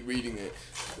rather me reading it.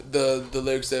 The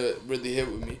lyrics that really hit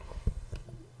with me.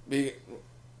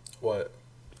 What?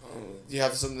 You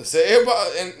have something to say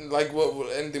about and like what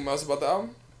anything else about the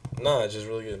album? Nah, it's just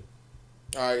really good.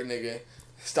 Alright, nigga.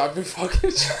 Stop your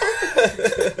fucking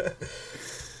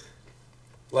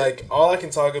Like, all I can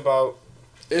talk about...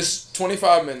 It's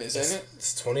 25 minutes, ain't it?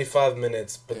 It's 25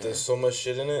 minutes, but there's so much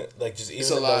shit in it. Like, just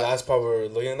even the lot. last part we were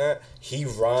looking at, he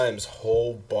rhymes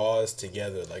whole bars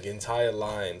together, like entire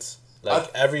lines.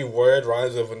 Like, every word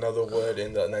rhymes with another word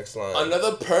in the next line.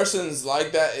 Another person's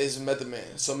like that is Method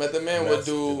Man. So Method Man would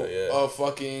do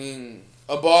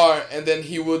a bar, and then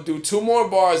he would do 2 more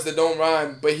bars that don't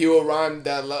rhyme, but he will rhyme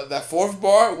that 4th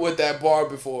bar with that bar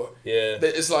before. Yeah.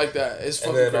 It's like that. It's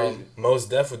fucking and then, crazy. Mos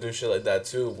Def would do shit like that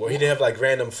too, where he'd have like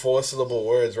random 4-syllable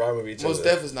words rhyme with each other. Mos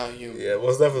Def is not human. Yeah,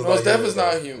 Mos Def is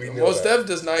not human. Mos Def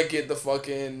does not get the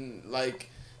fucking like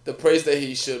the praise that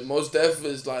he should. Mos Def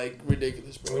is like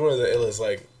ridiculous, bro. He's one of the illest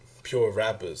like pure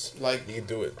rappers. Like he can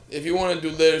do it. If you want to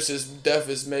do lyricists, Def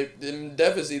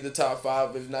is either top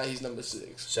 5. If not, he's number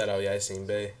 6. Shout out Yasin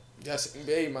Bey. Yasin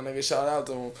Bey, my nigga. Shout out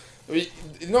to him.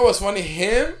 You know what's funny?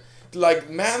 Him, like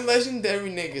mad legendary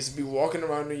niggas be walking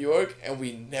around New York and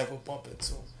we never bump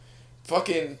into him.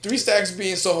 Fucking 3 Stacks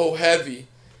being so heavy.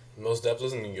 Mos Def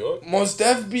was in New York? Mos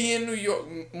Def be in New York.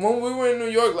 When we were in New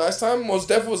York last time, Mos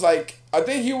Def was like, I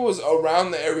think he was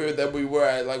around the area that we were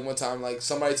at like one time. Like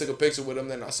somebody took a picture with him,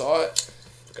 then I saw it.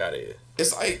 Got it.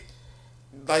 It's like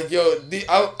yo,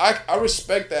 I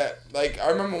respect that. Like I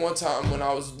remember one time when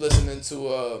I was listening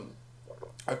to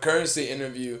a Currency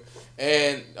interview,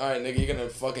 and alright nigga, you're gonna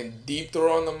fucking deep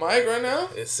throw on the mic right now?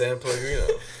 It's San Pellegrino.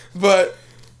 But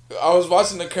I was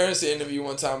watching the Currency interview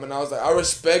one time, and I was like, I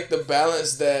respect the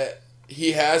balance that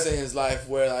he has in his life,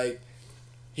 where like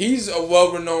he's a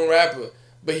well-renowned rapper,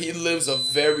 but he lives a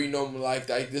very normal life.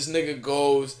 Like this nigga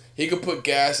goes, he can put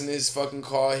gas in his fucking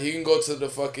car. He can go to the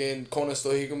fucking corner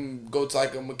store. He can go to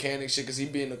like a mechanic shit because he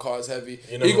be in the cars heavy.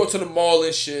 He can go to the mall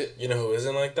and shit. You know who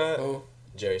isn't like that? Who?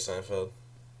 Jerry Seinfeld.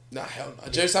 Nah, hell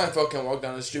no. Jerry Seinfeld can't walk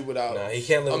down the street without he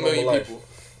can't live a million people.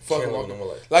 Fucking walking.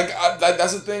 Like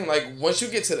that's the thing. Like once you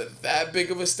get to that big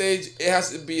of a stage, it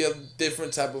has to be a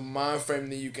different type of mind frame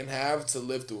that you can have to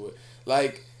live through it.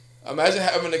 Like imagine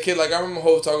having a kid. Like I remember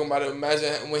Hov talking about it.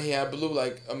 Imagine when he had Blue.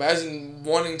 Like imagine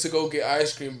wanting to go get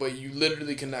ice cream, but you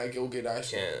literally cannot go get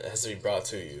ice cream. It has to be brought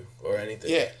to you or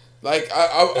anything. Yeah. Like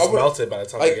I would melted by the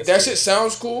time like that shit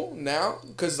sounds cool now,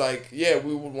 cause like yeah,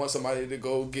 we would want somebody to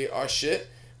go get our shit,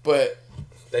 but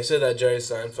they said that Jerry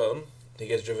Seinfeld, he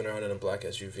gets driven around in a black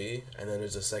SUV, and then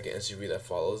there's a second SUV that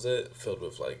follows it, filled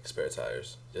with like spare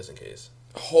tires, just in case.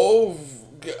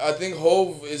 I think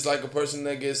Hov is like a person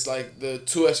that gets like the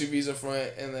 2 SUVs in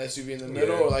front and the SUV in the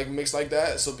middle, or like mixed like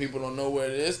that, so people don't know where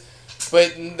it is.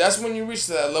 But that's when you reach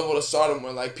that level of stardom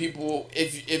where like people,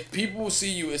 if people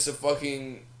see you, it's a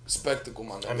fucking spectacle,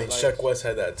 my nigga. I mean, like, Chuck West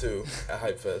had that too at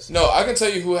Hype Fest. No, I can tell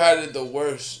you who had it the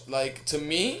worst. Like, to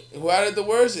me, who had it the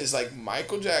worst is, like,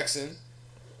 Michael Jackson.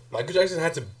 Michael Jackson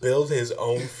had to build his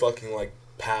own fucking, like,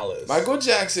 palace.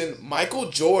 Michael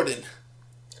Jordan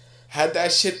had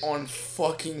that shit on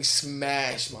fucking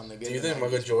smash, my nigga. Do you think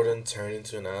Michael Jordan turned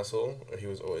into an asshole, or he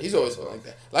was always? He's always been like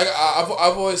that. Like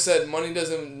I've always said, money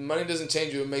doesn't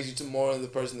change you. It makes you to more of the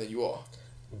person that you are.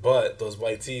 But those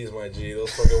white tees, my G,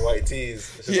 those fucking white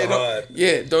tees. It's just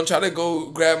hard. Don't try to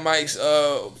go grab Mike's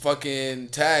fucking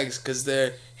tags because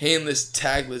they're handless,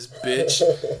 tagless, bitch.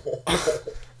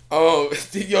 Oh,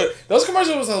 yo, those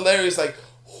commercials was hilarious. Like,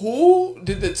 who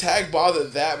did the tag bother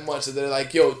that much that they're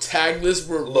like, yo, tagless,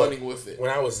 we're running with it?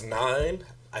 When I was 9,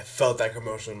 I felt that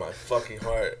commercial in my fucking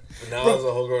heart. Now as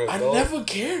a whole grown adult, I never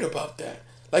cared about that.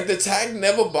 Like, the tag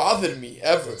never bothered me,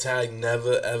 ever. The tag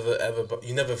never, ever,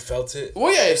 you never felt it?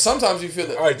 Well, yeah, sometimes you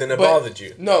feel it. Alright, then it bothered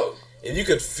you. No. If you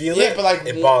could feel it, but like,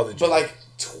 it bothered you. But like,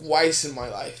 twice in my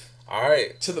life.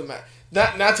 Alright. To the max.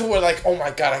 Not to where like, oh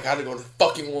my god, I gotta go to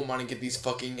fucking Walmart and get these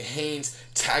fucking Hanes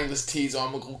tagless tees or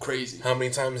I'm gonna go crazy. How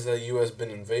many times has the U.S. been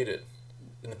invaded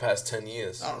in the past 10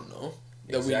 years? I don't know.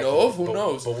 Exactly. That we know of? Who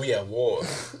knows? But we at war.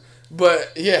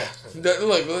 But, yeah.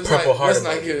 Look, let's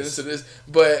not get into this.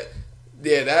 But,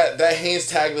 yeah, that Hanes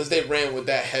tagless, they ran with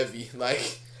that heavy.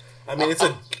 Like, I mean, it's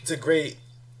a great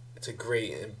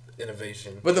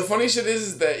innovation. But the funny shit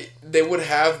is that they would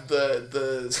have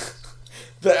the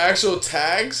actual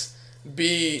tags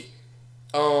be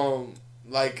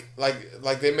like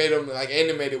they made him like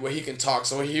animated where he can talk.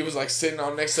 So he was like sitting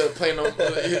on next to playing on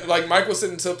like Mike was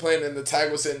sitting to playing and the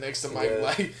tag was sitting next to Mike. Yeah.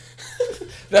 Like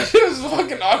that shit was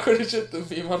fucking awkward as shit to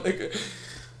me, my nigga.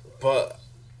 But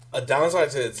a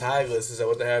downside to the tag list is that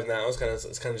what they have now is kind of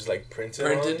just like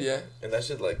printed, yeah. And that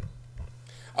shit like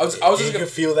I was just gonna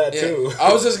feel that too.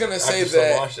 I was just gonna say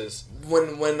that washes.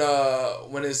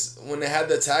 when they had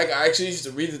the tag, I actually used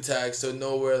to read the tags to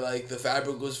know where like the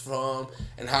fabric was from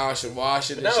and how I should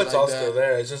wash it. But now it's all still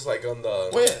there. It's just like on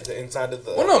the inside of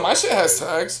the. Well, no, my shit has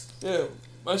tags. Yeah,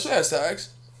 my shit has tags.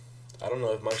 I don't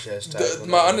know if my shit has tags.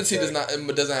 My undertee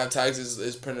doesn't have tags.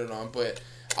 Is printed on, but.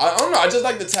 I don't know. I just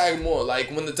like the tag more. Like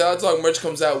when the Tally Talk merch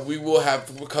comes out, we will have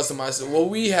customized. Well,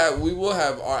 we will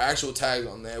have our actual tags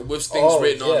on there with things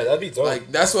written on it. Yeah, that'd be dope.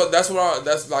 Like that's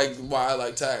like why I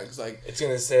like tags. Like it's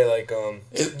gonna say like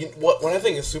what I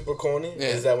think is super corny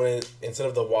is that when instead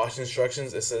of the wash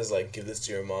instructions it says like give this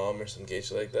to your mom or some gay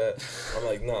shit like that. I'm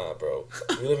like nah, bro.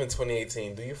 We live in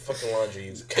 2018. Do your fucking laundry,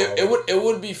 you coward. It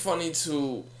would be funny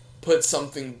to put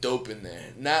something dope in there.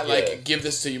 Not like give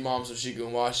this to your mom so she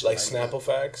can wash it. Like Snapple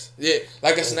facts? Yeah,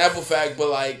 like a Snapple fact, but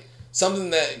like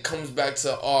something that comes back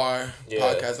to our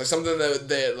podcast. Like something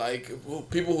that like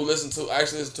people who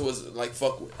actually listen to us like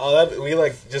fuck with. Oh, we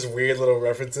like just weird little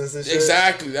references and shit?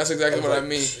 Exactly. That's exactly what I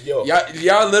mean. Yo.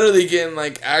 Y'all literally getting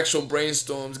like actual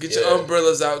brainstorms. Get your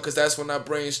umbrellas out because that's when I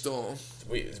brainstorm.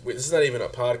 This is not even a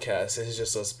podcast. This is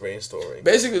just us brainstorming.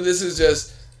 Basically, this is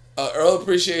just Earl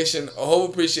appreciation, a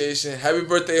Hove appreciation. Happy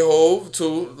birthday, Hove!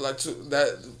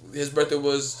 That his birthday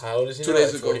was how old is he 2 now?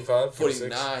 days like ago. 45,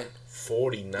 49.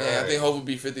 49. Yeah, I think Hove will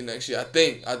be 50 next year. I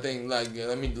think like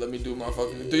let me do my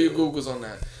fucking do your Googles on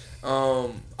that.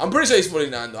 I'm pretty sure he's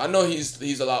 49 though. I know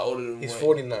he's a lot older than He's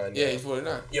 49. Yeah, he's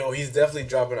 49. Yo, he's definitely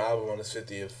dropping an album on his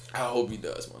 50th. I hope he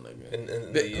does, my nigga.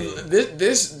 And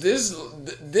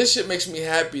this shit makes me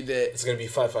happy that it's gonna be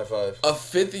 555. A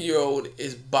 50-year-old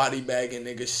is body bagging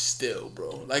niggas still,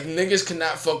 bro. Like niggas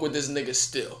cannot fuck with this nigga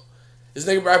still. This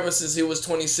nigga rapping since he was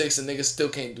 26 and niggas still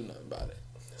can't do nothing about it.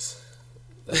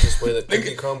 That's just where the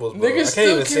cookie crumbles, bro. Niggas I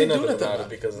can't even say nothing about it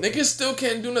because niggas still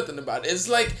can't do nothing about it. It's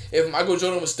like if Michael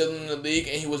Jordan was still in the league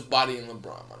and he was bodying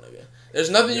LeBron, my nigga. There's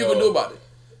nothing you can do about it.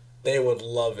 They would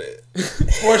love it.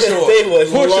 For sure. They would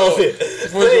love it.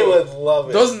 They would love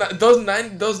it.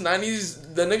 Those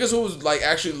 90s, the niggas who was like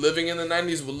actually living in the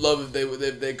 90s would love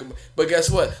if they could. But guess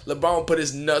what? LeBron put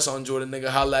his nuts on Jordan, nigga.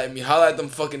 Holla at me. Holla at them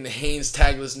fucking Hanes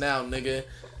tagless now, nigga.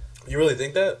 You really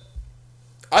think that?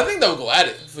 I think they'll go at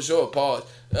it for sure. Pause.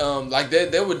 Like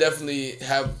they would definitely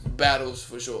have battles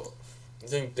for sure. I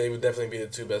think they would definitely be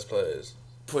the two best players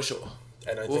for sure,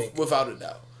 and I think without a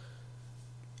doubt,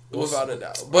 without a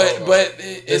doubt. But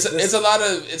it's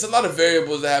a lot of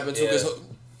variables that happen too because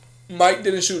Mike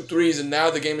didn't shoot threes and now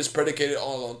the game is predicated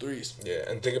all on threes. Yeah,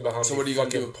 and think about how many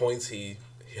fucking points he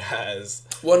has.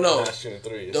 Well, no, not shooting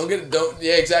threes. Don't get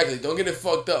it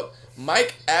fucked up.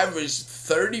 Mike averaged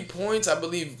 30 points, I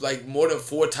believe, like more than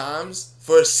 4 times.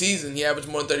 For a season, he averaged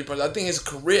more than 30 points. I think his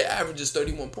career average is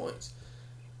 31 points.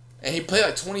 And he played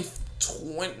like 20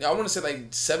 I want to say like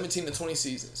 17 to 20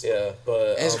 seasons. Yeah,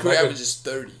 but... And his career average is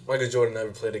 30. Michael Jordan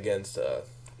never played against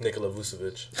Nikola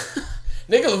Vucevic.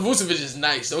 Nikola Vucevic is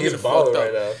nice. Don't He's get it fucked up.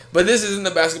 right now. But this isn't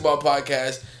the basketball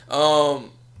podcast. The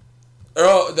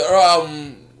Earl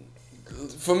album,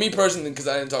 for me personally, because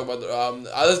I didn't talk about the Earl album,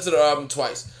 I listened to the album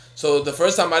twice. So the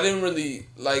first time I didn't really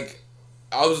like.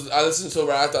 I listened to it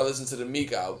right after I listened to the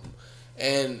Meek album,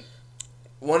 and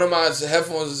one of my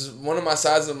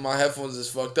sides of my headphones is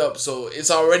fucked up, so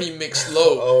it's already mixed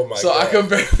low. Oh my god! So I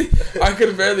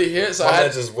could barely hear it. So I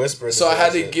had just whispering. So I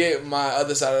had to get my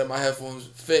other side of my headphones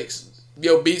fixed.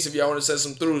 Yo, Beats, if y'all want to send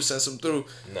some through.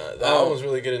 Nah, that album's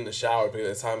really good in the shower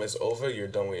because by the time it's over, you're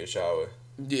done with your shower.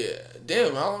 Yeah,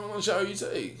 damn. How long of a shower you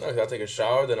take? No, 'cause I take a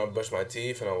shower, then I'll brush my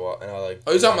teeth, and I like.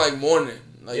 Oh, you talking like morning?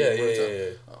 Like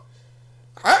yeah. Oh.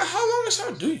 How long a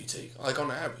shower do you take? Like on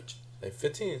the average? Like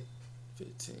 15.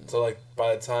 15. So like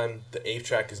by the time the 8th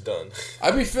track is done. I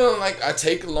be feeling like I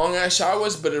take long ass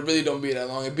showers, but it really don't be that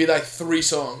long. It'd be like 3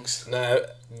 songs. Nah,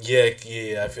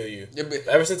 yeah, I feel you.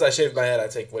 Ever since I shaved my head, I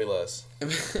take way less.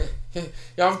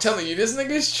 Yo, I'm telling you, this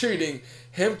nigga is treating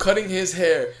him cutting his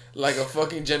hair like a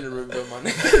fucking gender reveal, my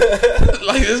nigga.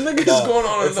 Like this nigga is going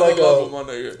on another like level, my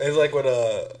nigga. It's like when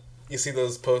you see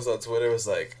those posts on Twitter. It was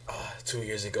like 2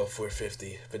 years ago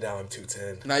 450, but now I'm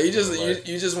 210. Now you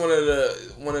just one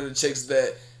of the chicks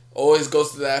that always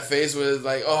goes to that phase where it's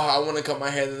like, oh, I want to cut my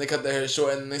hair, then they cut their hair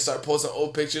short, and then they start posting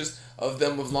old pictures of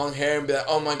them with long hair and be like,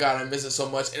 oh my god, I miss it so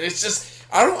much. And it's just,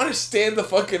 I don't understand the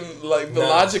fucking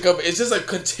logic of it. It's just a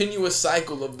continuous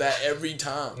cycle of that every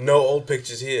time. No old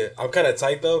pictures here. I'm kind of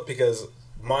tight though because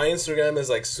my Instagram is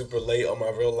like super late on my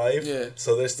real life. Yeah.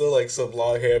 So there's still like some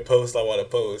long hair post I want to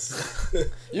post.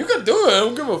 You could do it. I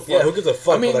don't give a fuck. Yeah, who gives a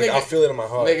fuck? I mean, but, nigga, I feel it in my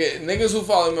heart. Niggas who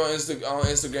follow me on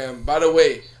Instagram. By the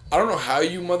way, I don't know how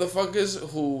you motherfuckers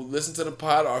who listen to the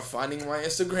pod are finding my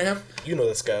Instagram. You know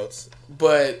the scouts.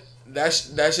 But that's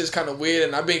just kind of weird,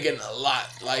 and I've been getting a lot.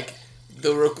 Like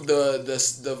the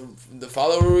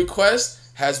follower request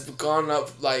has gone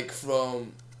up like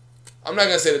from. I'm not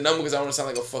gonna say the number because I don't want to sound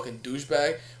like a fucking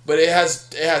douchebag, but it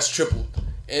has tripled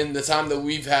in the time that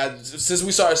we've had since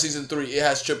we started season 3. It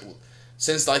has tripled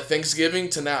since like Thanksgiving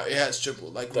to now. It has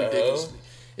tripled like ridiculously.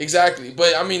 Exactly,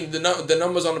 but I mean the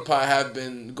numbers on the pod have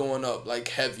been going up like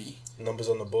heavy. Numbers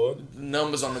on the board.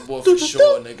 Numbers on the board for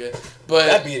sure, nigga. But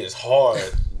that beat is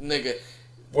hard, nigga.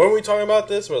 Weren't we talking about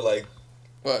this? Or like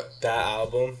what that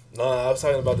album? No, I was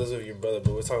talking about this with your brother,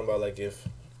 but we're talking about like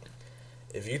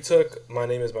if you took My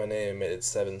Name Is My Name and made it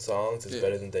 7 songs, it's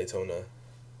better than Daytona.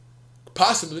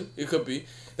 Possibly, it could be.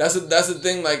 That's the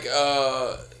thing. Like,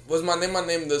 was My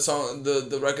Name the song,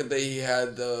 the record that he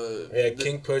had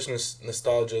King Push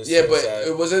Nostalgia. Yeah,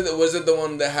 but was it the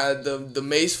one that had the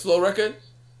Mace Flow record?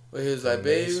 Where he was like,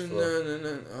 baby,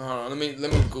 no. Hold on,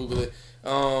 let me Google it. The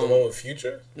one with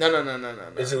Future? No.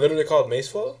 Is it literally called Mace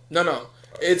Flow? No.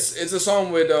 It's a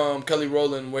song with Kelly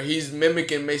Rowland where he's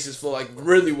mimicking Mace's flow like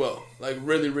really well, like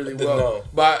really well. Know.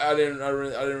 But I didn't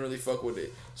really fuck with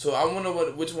it. So I wonder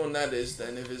which one that is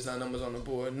then if it's not Numbers on the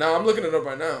Board. Now I'm looking it up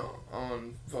right now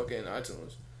on fucking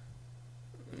iTunes.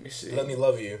 Let me see. Let Me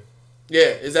Love You. Yeah,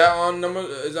 is that on number?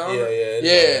 Is that on?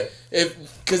 Yeah.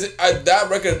 Because that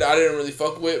record I didn't really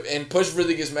fuck with, and Push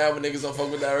really gets mad when niggas don't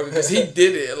fuck with that record because he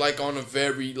did it like on a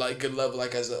very like good level,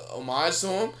 like as a homage to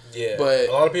him. Yeah, but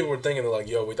a lot of people were thinking like,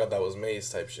 "Yo, we thought that was Maze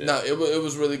type shit." No, it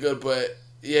was really good, but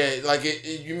yeah, like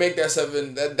you make that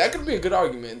 7. That could be a good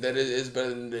argument that it is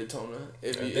better than Daytona.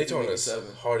 Daytona's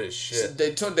 7. hard as shit.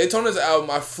 Daytona's an album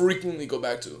I frequently go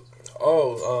back to.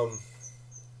 Oh,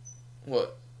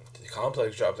 what?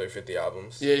 Complex dropped their 50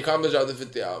 albums. Yeah, Complex dropped their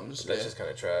 50 albums. That's just kind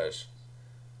of trash.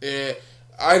 Yeah,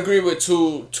 I agree with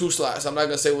two slots. I'm not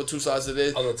gonna say what 2 slots it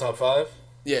is. On the top 5?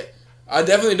 Yeah, I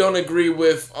definitely don't agree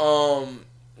with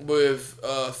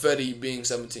Fetty being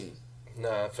 17.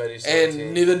 Nah, Fetty's 17.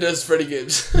 And neither does Freddie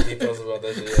Gibbs. He feels about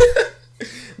that shit.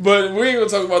 But we ain't gonna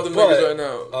talk about the niggas right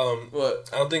now. What?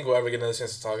 I don't think we'll ever get another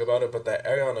chance to talk about it, but that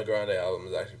Ariana Grande album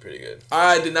is actually pretty good.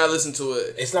 I did not listen to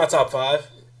it. It's not top 5.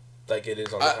 Like it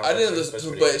is on the I didn't listen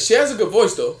to it, but she has a good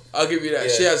voice though. I'll give you that.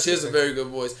 Yeah, she has a very good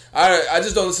voice. I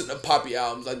just don't listen to poppy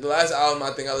albums. Like the last album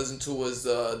I think I listened to was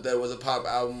that was a pop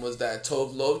album was that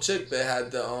Tove Lo chick that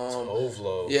had the Tove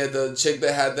Lo. Yeah, the chick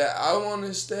that had that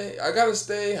I gotta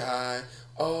stay high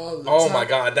all the time. Oh my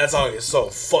god, that song is so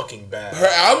fucking bad. Her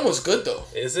album was good though.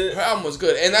 Is it? Her album was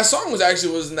good, and that song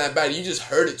wasn't that bad. You just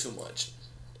heard it too much.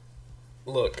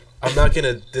 Look, I'm not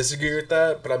gonna disagree with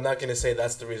that, but I'm not gonna say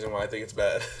that's the reason why I think it's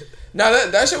bad. Now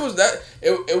that shit was that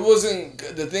it wasn't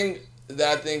the thing that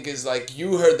I think is like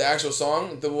you heard the actual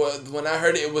song. When I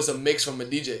heard it, it was a mix from a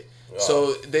DJ. Oh.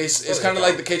 So it's kind of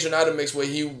like the K-Tronada mix where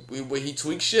he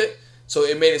tweaks shit. So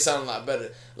it made it sound a lot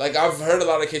better. Like, I've heard a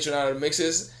lot of Kitchenada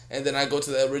mixes, and then I go to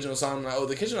the original song, and I'm like, oh,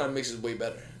 the Kitchenada mix is way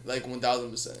better. Like,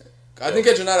 1,000%. I think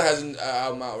Kitchenada has an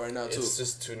album out right now, too. It's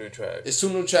just 2 new tracks. It's 2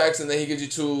 new tracks, and then he gives you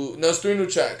 2... No, it's 3 new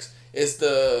tracks. It's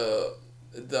the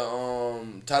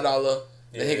Ty Dolla.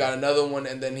 Then he got another one,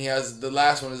 and then he has... The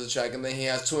last one is a track, and then he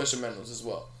has 2 instrumentals as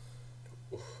well.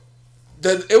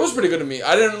 It was pretty good to me.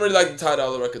 I didn't really like the Ty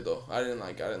Dolla record, though. I didn't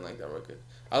like that record.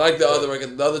 I like the other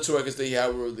record. The other 2 records that he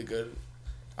had were really good.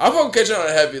 I fuck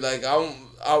Kitchenada heavy. Like,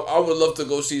 I would love to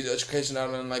go see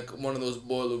Kitchenada in, like, one of those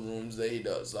boiler rooms that he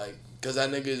does. Like, because that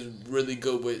nigga is really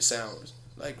good with sounds.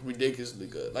 Like, ridiculously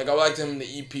good. Like, I liked him in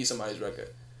the EP Somebody's Record.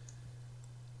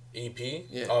 EP?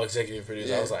 Yeah. Oh, executive producer.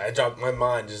 Yeah. I was like, I dropped my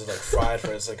mind just like fried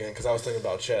for a second because I was thinking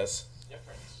about chess.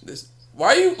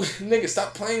 Why you... Nigga,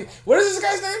 stop playing... What is this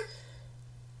guy's name?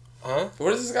 Huh?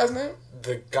 What is this guy's name?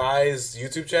 The guy's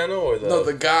YouTube channel or the... No,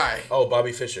 the guy. Oh,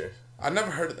 Bobby Fischer. I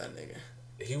never heard of that nigga.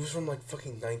 He was from like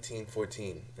fucking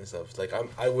 1914 and stuff. Like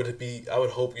I would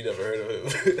hope you never heard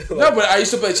of him. Like, No, but I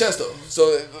used to play chess though.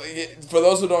 So for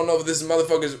those who don't know, this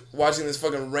motherfucker's watching this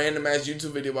fucking random ass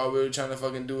YouTube video while we were trying to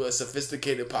fucking do a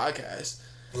sophisticated podcast.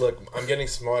 Look, I'm getting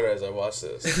smarter as I watch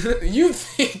this. You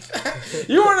think that?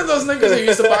 You're one of those niggas who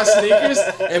used to buy sneakers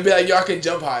and be like, yo, I can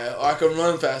jump higher or I can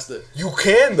run faster. You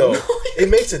can though. It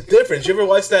makes a difference. You ever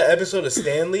watch that episode of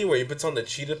Stanley where he puts on the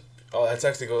cheetah? Oh, that's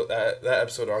actually that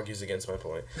episode argues against my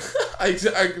point.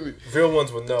 Exactly. Real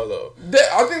ones would know though.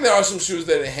 I think there are some shoes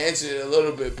that enhance it a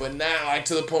little bit, but now like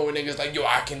to the point where niggas like, yo,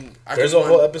 I can. There's a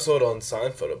whole episode on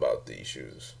Seinfeld about these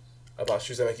shoes, about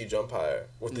shoes that make you jump higher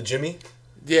with the Jimmy.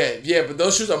 Yeah, but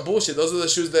those shoes are bullshit. Those are the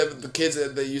shoes that the kids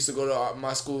that used to go to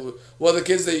my school. Well, the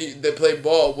kids that play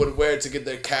ball would wear to get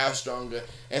their calves stronger,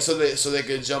 and so they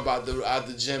could jump out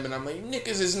the gym. And I'm like, you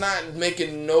niggas is not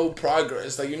making no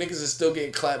progress. Like you niggas is still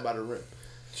getting clapped by the rim.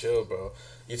 Chill, bro.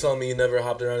 You telling me you never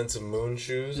hopped around in some moon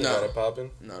shoes and got it popping?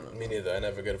 No. Me neither. I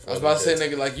never get it. I was about to say,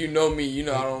 nigga, like you know me, you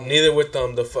know I don't. Neither with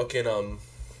the fucking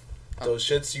those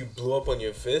shits you blew up on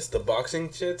your fist, the boxing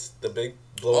shits, the big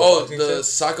blow up boxing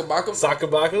shits. Sakabakam?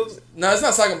 Sakabakams? No, it's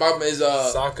not Sakabakam, it's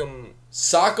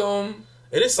Sock'em.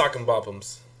 It is Sock'em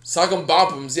Boppums. Sock'em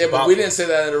Boppums, yeah, but we didn't say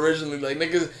that originally. Like,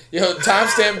 niggas,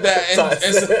 timestamp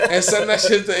that and send that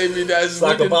shit to AB Dash.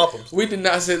 Sock'em Boppums. We did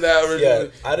not say that originally.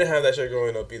 Yeah, I didn't have that shit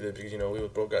growing up either because, we were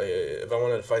broke out here. If I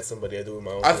wanted to fight somebody, I do it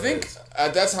my own. I think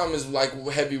at that time is like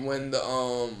heavy when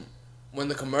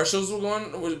the commercials were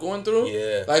going through.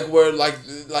 Yeah. Like where like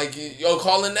yo,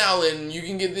 call in now and you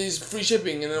can get these free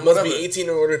shipping and then must whatever. be 18 in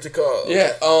order to call.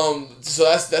 Yeah. So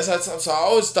that's how. So I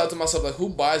always thought to myself like, who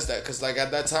buys that? Because like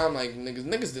at that time like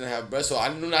niggas didn't have bread, so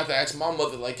I knew not to ask my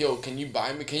mother like, yo, can you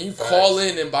buy me? Can you call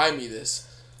in and buy me this?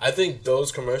 I think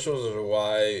those commercials are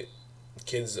why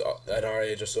kids at our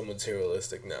age are so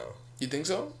materialistic now. You think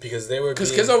so? Because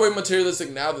kids are way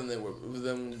materialistic now than they were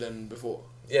than before.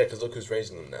 Yeah, because look who's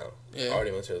raising them now. Yeah.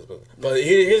 Already materialistic. But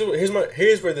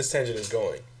here's where this tangent is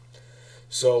going.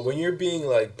 So when you're being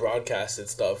like broadcasted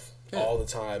stuff all the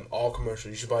time, all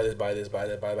commercials, you should buy this, buy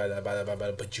that, buy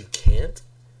that, but you can't.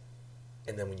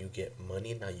 And then when you get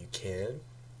money, now you can.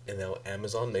 And now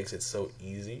Amazon makes it so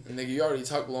easy. Nigga, you already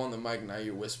talk low on the mic, now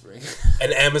you're whispering.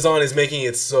 And Amazon is making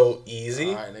it so easy.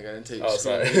 Alright, nigga, I didn't take you. Oh,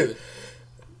 sorry.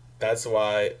 That's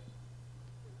why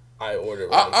I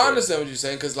order. I understand what you're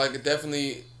saying, because like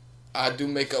definitely I do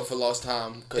make up for lost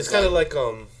time. It's kind of like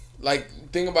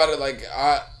think about it, like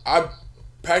I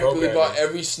practically bought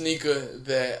every sneaker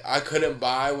that I couldn't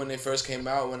buy when they first came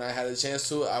out. When I had a chance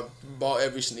to, I bought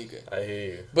every sneaker. I hear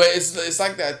you. But it's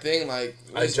like that thing, like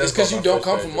it's because you don't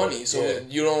come from money, so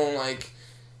you don't like.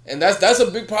 And that's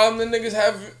a big problem that niggas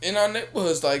have in our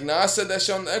neighborhoods. Like, now I said that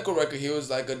shit on the Echo record. He was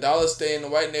like, $1 stay in the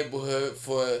white neighborhood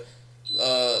for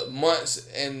months,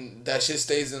 and that shit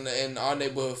stays in our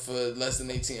neighborhood for less than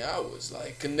 18 hours.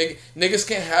 Like, niggas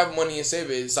can't have money and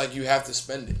save it. It's like you have to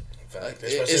spend it. Like,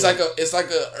 it's like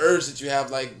a urge that you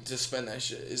have, like, to spend that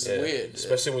shit. It's weird.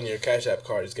 Especially when your Cash App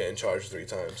card is getting charged 3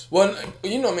 times. Well,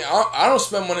 you know me, I don't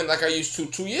spend money like I used to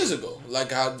 2 years ago.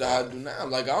 Like how I do now.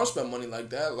 Like, I don't spend money like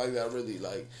that. Like, that really,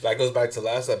 like... That goes back to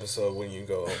last episode when you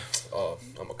go, oh,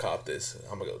 I'm gonna cop this.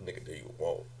 I'm gonna go, nigga, you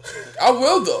won't. I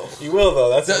will, though. You will, though.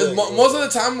 That's most of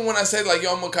the time when I say, like,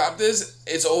 yo, I'm gonna cop this,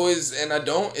 it's always, and I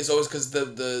don't, it's always because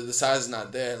the size is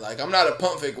not there. Like, I'm not a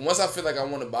pump fake. Once I feel like I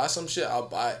want to buy some shit, I'll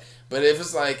buy it. But if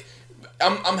it's like,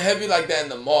 I'm heavy like that in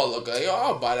the mall, look like, yo,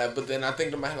 I'll buy that. But then I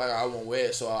think to myself, like, I won't wear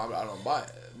it, so I don't buy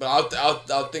it. But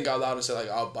I'll think out loud and say, like,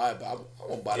 I'll buy it, but I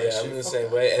won't buy that shit. Yeah, I'm the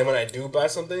same way. And when I do buy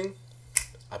something,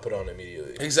 I put it on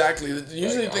immediately. Exactly.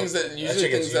 Usually things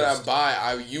that I buy,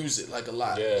 I use it, like, a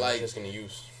lot. Yeah, like, just gonna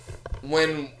use.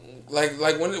 when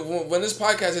when this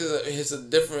podcast hits a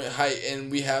different height and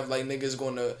we have like niggas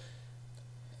going to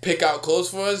pick out clothes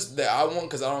for us that I want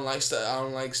because I don't like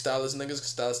stylist niggas because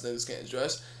stylist niggas can't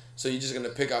dress. So you're just gonna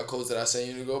pick out clothes that I say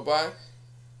you to go buy.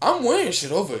 I'm wearing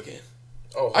shit over again.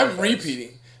 Oh, I'm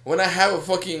repeating. When I have a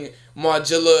fucking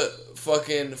Margiela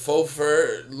fucking faux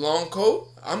fur long coat,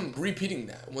 I'm repeating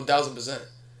that 1000%.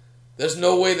 There's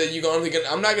no way that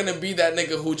I'm not gonna be that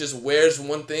nigga who just wears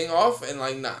one thing off and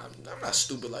like, nah, I'm not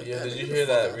stupid like that. Yeah, did you hear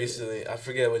that recently? I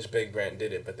forget which big brand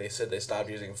did it, but they said they stopped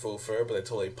using faux fur, but they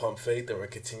totally pump fake that we're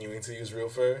continuing to use real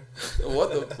fur.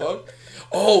 What the fuck?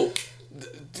 Oh,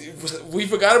 we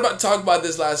forgot about talk about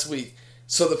this last week.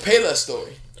 So the Payless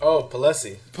story. Oh,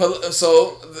 Palessi.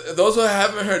 So those who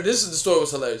haven't heard, the story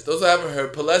was hilarious. Those who haven't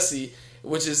heard, Palessi,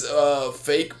 which is a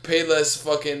fake Payless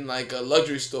fucking like a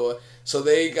luxury store. So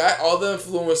they got all the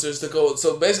influencers to go.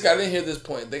 So basically, I didn't hear this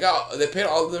point. They paid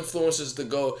all the influencers to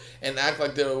go and act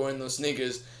like they were wearing those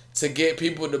sneakers to get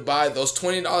people to buy those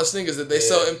 $20 sneakers that they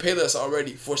sell in Payless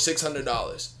already for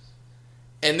 $600.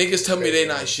 And niggas tell me they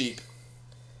not sheep.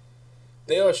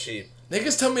 They are sheep.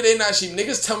 Niggas tell me they not sheep.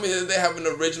 Niggas tell me that they have an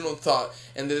original thought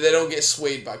and that they don't get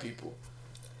swayed by people.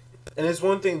 And it's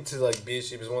one thing to like be a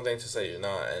sheep. It's one thing to say you're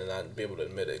not and not be able to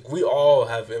admit it. We all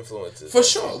have influences. For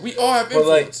sure, we all have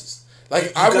influences. Like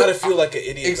you gotta feel like an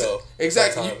idiot though.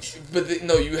 Exactly.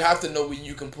 You have to know when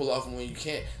you can pull off and when you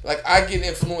can't. Like I get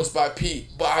influenced by P,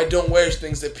 but I don't wear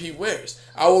things that P wears.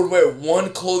 I would wear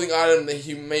one clothing item that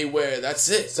he may wear. That's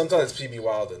it. Sometimes P be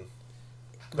wildin'.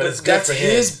 But it's that's good for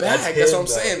his him. bag. That's what I'm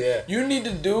though. saying. Yeah.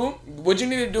 What you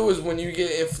need to do is when you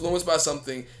get influenced by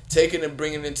something, take it and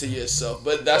bring it into yourself.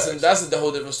 But that's a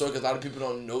whole different story because a lot of people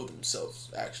don't know themselves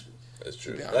actually. That's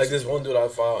true. Like this one dude I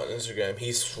follow on Instagram,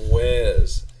 he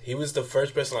swears he was the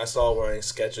first person I saw wearing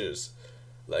Skechers,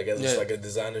 like as like a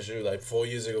designer shoe, like 4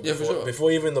 years ago.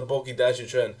 Before even the bulky dashy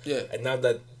trend. Yeah. And now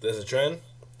that there's a trend,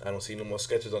 I don't see no more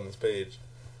Skechers on this page.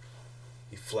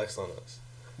 He flexed on us.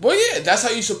 Well, yeah, that's how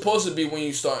you're supposed to be when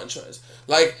you start in trends.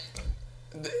 Like,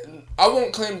 I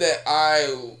won't claim that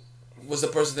I was the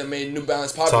person that made New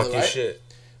Balance popular, Talk your shit.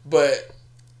 But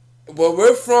where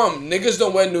we're from, niggas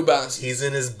don't wear New Balances. He's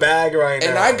in his bag right now.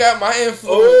 And I got my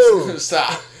influence.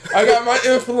 Stop. I got my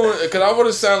influence, because I want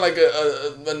to sound like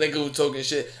a nigga who talking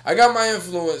shit. I got my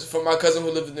influence from my cousin who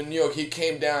lived in New York. He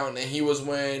came down and he was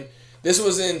wearing, this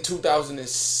was in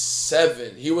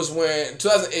 2007.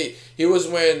 2008, he was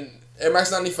wearing Air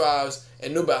Max 95s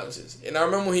and New Balances. And I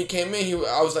remember when he came in,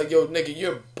 I was like, yo, nigga,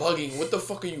 you're bugging. What the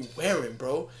fuck are you wearing,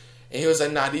 bro? And he was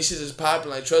like, nah, these shit is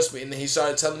popping, like, trust me. And then he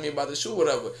started telling me about the shoe,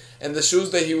 whatever. And the shoes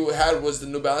that he had was the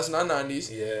New Balance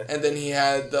 990s. Yeah. And then he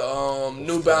had the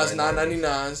New Balance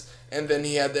 999s. And then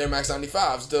he had the Air Max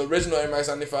 95s, the original Air Max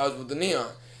 95s with the neon.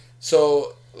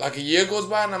 So, like, a year goes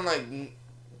by, and I'm like,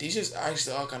 these just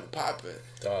actually all kind of popping.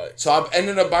 So I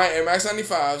ended up buying Air Max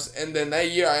 95s, and then that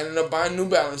year I ended up buying New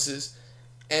Balances.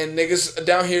 And niggas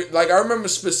down here, like, I remember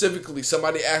specifically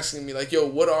somebody asking me, like, yo,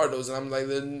 what are those? And I'm like,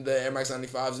 the Air Max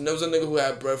 95s. And there was a nigga who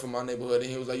had bread from my neighborhood, and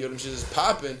he was like, yo, them shit is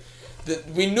popping.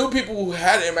 We knew people who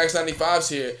had Air Max 95s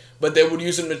here, but they would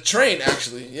use them to train,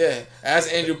 actually. Yeah. As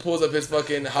Andrew pulls up his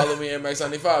fucking Halloween Air Max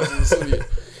 95s in the studio.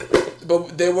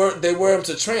 But they wear them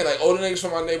to train. Like, older niggas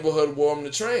from my neighborhood wore them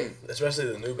to train. Especially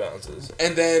the New Balances.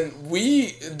 And then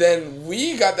we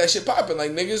got that shit popping.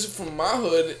 Like, niggas from my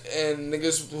hood and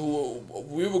niggas who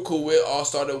we were cool with all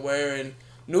started wearing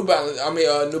New Balance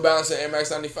and Air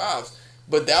Max 95s.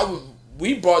 But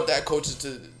we brought that culture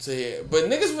to here. But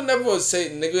niggas would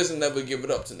never give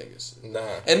it up to niggas. Nah.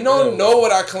 And know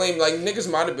what I claim. Like,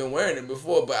 niggas might have been wearing it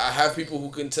before, but I have people who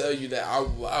can tell you that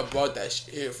I brought that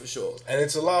shit here for sure. And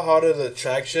it's a lot harder to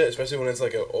track shit, especially when it's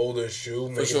like an older shoe,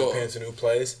 making it appear to a new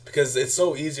place. Because it's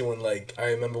so easy when, like,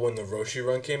 I remember when the Roshi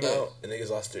run came out, and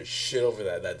niggas lost their shit over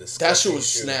that disgusting That shit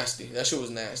was nasty. That shit was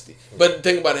nasty. But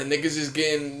think about it,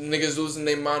 niggas losing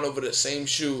their mind over the same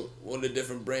shoe with a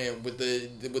different brand with the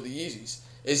Yeezys.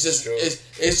 It's just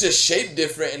it's just shaped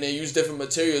different and they use different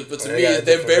materials, but to me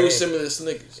they're very similar to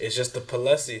sneakers. It's just the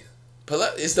Palessi.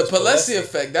 It's the Palessi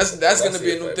effect. That's gonna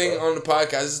be a new thing on the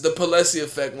podcast. It's the Palessi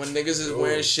effect when niggas is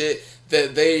wearing shit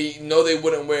that they know they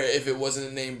wouldn't wear if it wasn't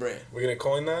a name brand. We're gonna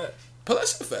coin that?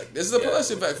 Palessi effect. This is the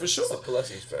Palessi effect for sure. It's the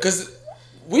Palessi effect. Because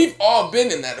we've all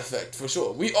been in that effect for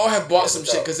sure. We all have bought some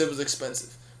shit because it was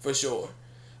expensive for sure.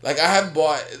 Like, I have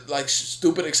bought, like,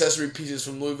 stupid accessory pieces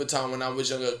from Louis Vuitton when I was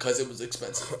younger because it was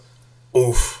expensive.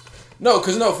 Oof. No,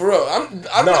 for real.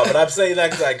 But I'm saying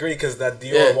that because I agree because that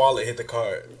Dior wallet hit the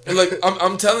card. And, like,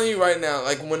 I'm telling you right now,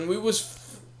 like,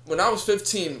 when I was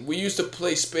 15, we used to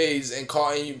play spades and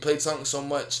played something so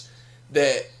much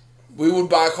that we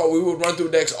would run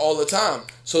through decks all the time.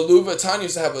 So Louis Vuitton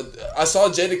used to have I saw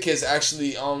Jadakiss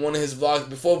actually on one of his vlogs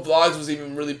before vlogs was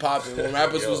even really popping, when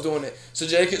rappers was doing it. So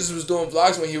Jadakiss was doing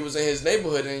vlogs when he was in his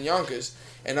neighborhood in Yonkers,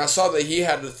 and I saw that he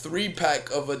had a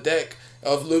 3-pack of a deck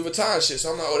of Louis Vuitton shit.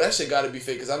 So I'm like, oh, that shit gotta be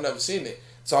fake, because I've never seen it.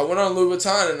 So I went on Louis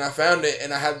Vuitton and I found it,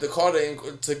 and I had to call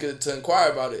to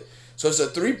inquire about it. So it's a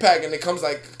 3-pack, and it comes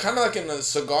like kind of like in a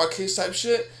cigar case type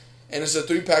shit. And it's a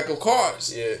 3-pack of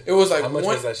cars. Yeah. It was like how much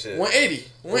was that shit?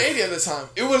 $180 at the time.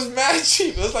 It was mad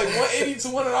cheap. It was like $180 to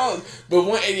 $100. But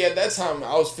 $180 at that time,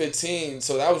 I was 15,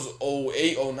 so that was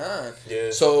 08, 09.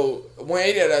 Yeah. So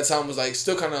 $180 at that time was like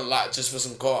still kind of a lot just for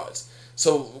some cards.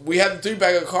 So we had the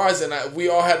 3-pack of cards, and we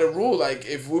all had a rule, like,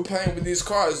 if we're playing with these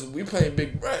cards, we playing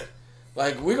big bread.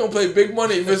 Like, we gonna play big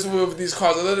money with these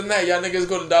cards. Other than that, y'all niggas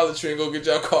go to Dollar Tree and go get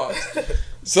y'all cards.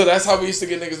 So that's how we used to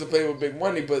get niggas to play with big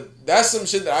money. But that's some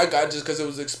shit that I got just because it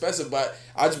was expensive. But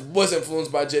I just was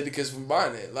influenced by Jadakiss from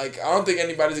buying it. Like, I don't think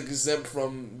anybody's exempt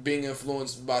from being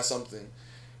influenced by something.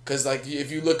 Because, like,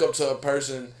 if you look up to a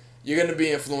person, you're going to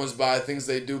be influenced by things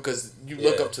they do because you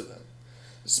look up to them.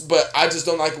 But I just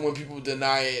don't like it when people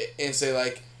deny it and say,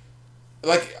 like,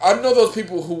 I know those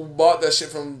people who bought that shit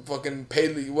from fucking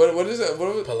Paley. What is that?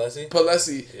 What was Palesi?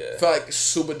 Palesi. Yeah. Felt like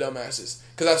super dumbasses.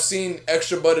 Because I've seen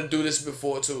Extra Butter do this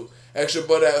before, too. Extra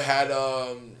Butter had,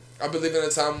 I believe in the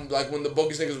time, like, when the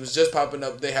Bogus Niggas was just popping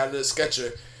up, they had a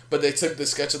Sketcher. But they took the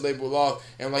Sketcher label off.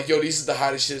 And, like, yo, these is the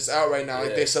hottest shits out right now.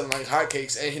 Like, they're selling like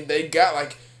hotcakes. And they got,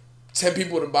 like, 10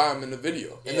 people to buy them in the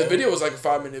video. And the video was like a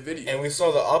 5-minute video. And we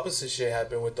saw the opposite shit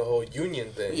happen with the whole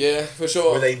union thing. Yeah, for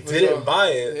sure. Where they didn't buy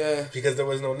it yeah. because there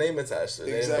was no name attached to it.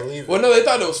 They didn't believe it. Well, no, they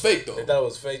thought it was fake, though. They thought it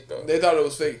was fake, though. They thought it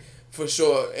was fake, for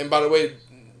sure. And by the way,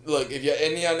 look, if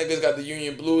any of y'all niggas got the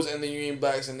Union Blues and the Union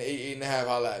Blacks and the 8.5,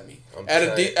 holla at me.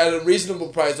 At a reasonable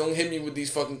price. Don't hit me with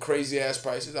these fucking crazy ass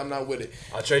prices. I'm not with it.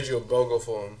 I'll trade you a BOGO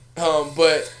for them.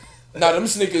 But them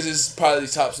sneakers is probably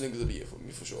the top sneakers of the year for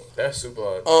me, for sure. They're super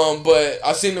hard. But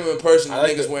I've seen them in person.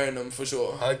 Like niggas wearing them for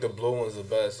sure. I like the blue ones the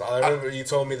best. I remember you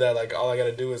told me that, like, all I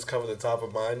gotta do is cover the top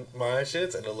of my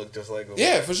shits and it'll look just like them.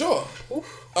 Yeah, for sure.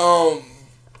 Oof.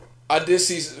 I did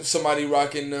see somebody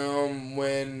rocking them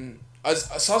when I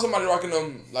saw somebody rocking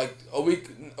them like a week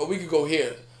ago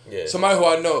here. Yeah. Somebody who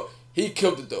I know, he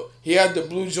killed it though. He had the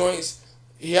blue joints.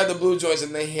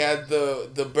 And then he had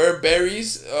the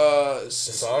Burberry's. The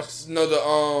socks? No, the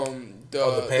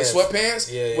sweatpants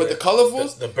with the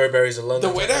colorfuls. The Burberry's of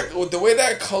London. The way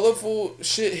that colorful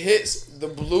shit hits the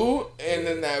blue and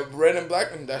then that red and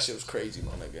black, and that shit was crazy,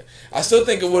 my nigga. I still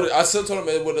think it would. I still told him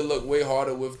it would have looked way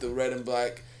harder with the red and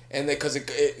black, and then because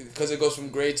it goes from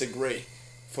gray to gray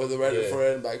for the red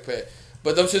and black pair.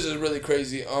 But them shits is really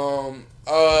crazy.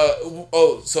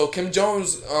 So Kim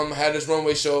Jones had his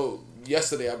runway show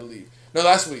yesterday, I believe. No,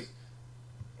 last week.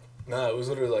 Nah, it was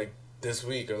literally like this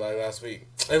week or like last week.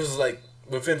 It was like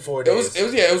within 4 days.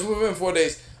 It was within 4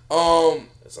 days.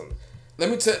 Let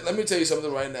me tell you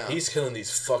something right now. He's killing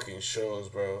these fucking shows,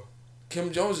 bro.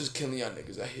 Kim Jones is killing y'all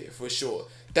niggas out here for sure.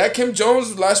 That Kim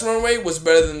Jones last runway was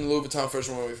better than the Louis Vuitton first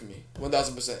runway for me.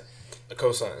 1000%. A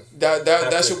cosign.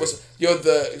 That shit was he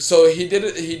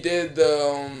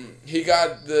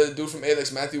got the dude from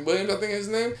Alex, Matthew Williams, I think is his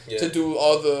name, to do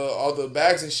all the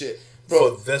bags and shit.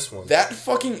 Bro, for this one. That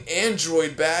fucking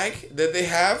Android bag that they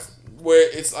have where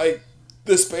it's like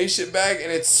the spaceship bag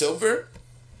and it's silver.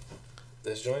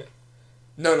 This joint?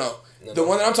 No. The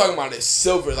one that I'm talking about is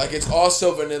silver. Like it's all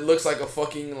silver and it looks like a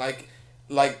fucking like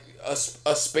a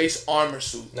space armor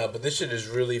suit. No, but this shit is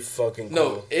really fucking cool.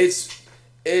 No, it's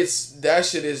that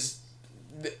shit is.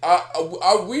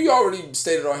 We already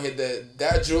stated on here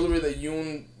that jewelry that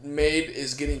Yoon made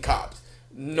is getting copped,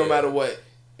 no matter what.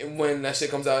 When that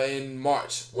shit comes out in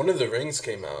March. One of the rings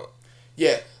came out.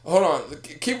 Yeah, hold on.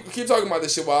 Keep talking about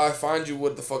this shit while I find you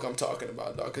what the fuck I'm talking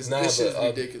about, dog. Because this shit is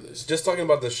ridiculous. Just talking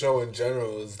about the show in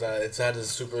general is that it's had a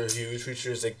super huge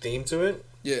futuristic theme to it.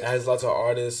 Yeah, it has lots of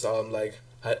artists. Like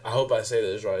I hope I say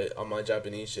this right on my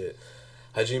Japanese shit.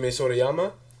 Hajime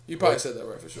Sorayama. You probably said that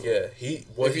right for sure. Yeah,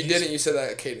 if you didn't, you said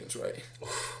that at cadence right.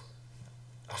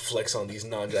 I flex on these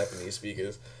non-Japanese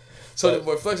speakers. So the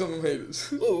boy flex on them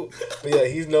haters. But yeah,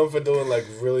 he's known for doing like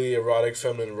really erotic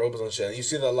feminine robots and shit. And you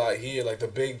see that a lot here, like the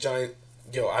big giant.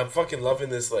 Yo, I'm fucking loving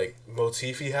this like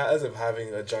motif he has of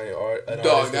having a giant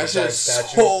dog, that shit is so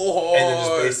hard. And then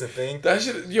just base the thing. That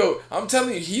shit, yo, I'm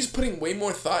telling you, he's putting way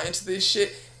more thought into this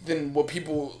shit than what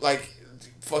people like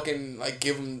fucking like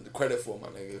give him credit for, my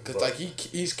nigga. Cause like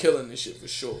he's killing this shit for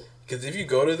sure. Because if you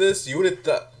go to this, you would have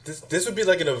thought this would be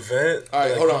like an event. All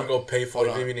right, like, hold you on. would go pay for Hold it.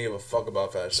 on. You didn't even give a fuck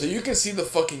about fashion. So you can see the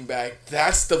fucking bag.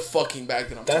 That's the fucking bag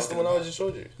that I'm That's the talking one about. I just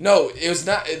showed you. No, it was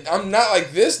not. I'm not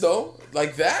like this though.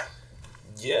 Like that.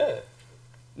 Yeah.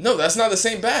 No, that's not the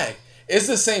same bag. It's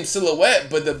the same silhouette,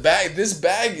 but the bag. This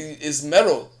bag is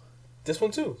metal. This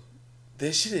one too.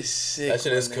 This shit is sick. That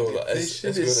shit my is cool. nigga. It's- This shit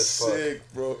it's good is as fuck.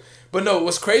 sick, bro. But no,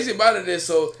 what's crazy about it is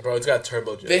Bro, it's got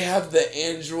turbo jet they have the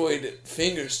Android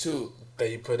fingers too, that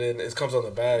you put in. It comes on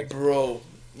the bag. bro.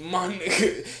 My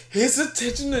nigga, his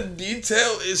attention to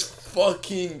detail is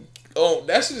fucking. Oh,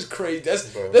 that shit is crazy.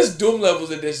 Bro. That's Doom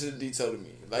levels attention to detail to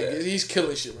me. Like Yeah. he's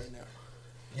killing shit right now.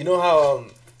 You know how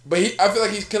But I feel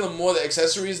like he's killing more the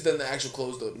accessories than the actual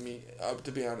clothes, though. To me,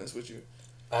 to be honest with you.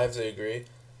 I have to agree.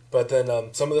 But then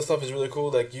some of the stuff is really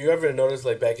cool. Like, you ever notice,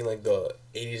 like, back in, like, the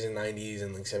 80s and 90s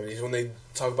and, like, 70s, when they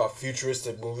talk about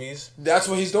futuristic movies? That's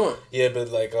what he's doing. Yeah, but,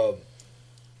 like,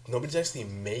 nobody's actually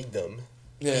made them.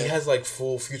 Yeah. He has, like,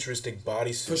 full futuristic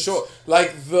bodysuits. For sure.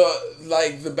 Like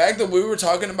the bag that we were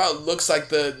talking about looks like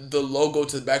the logo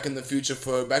to Back in the Future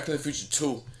for Back in the Future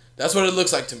 2. That's what it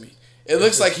looks like to me. It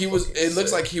looks like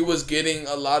he was getting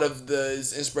a lot of the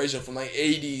inspiration from like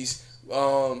 80s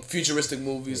futuristic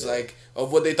movies, like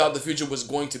of what they thought the future was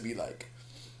going to be like.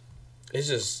 It's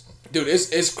just... Dude,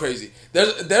 it's crazy. There's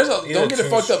a don't get it two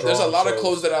fucked up. There's a strong lot of shows.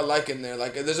 clothes that I like in there.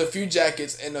 Like there's a few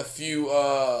jackets and a few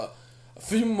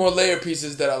more layer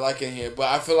pieces that I like in here. But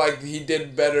I feel like he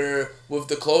did better with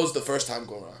the clothes the first time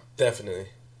go around. Definitely.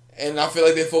 And I feel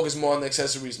like they focus more on the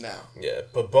accessories now. Yeah,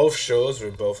 but both shows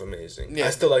were both amazing. Yeah. I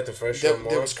still like the first show That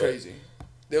more. was but crazy.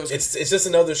 That was It's just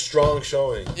another strong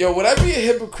showing. Yo, would I be a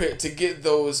hypocrite to get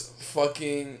those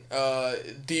fucking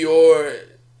Dior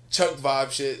Chuck vibe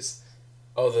shits?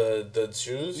 Oh, the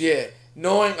shoes? Yeah,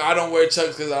 knowing I don't wear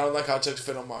Chucks because I don't like how Chucks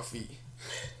fit on my feet.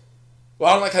 Well,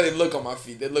 I don't like how they look on my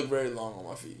feet. They look very long on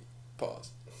my feet.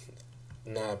 Pause.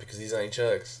 Nah, because these ain't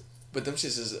Chucks. But them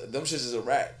shits is a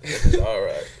rack.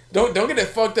 Alright. Don't get it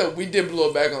fucked up. We did blow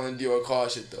it back on the Dior car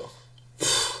shit though.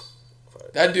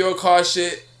 That Dior car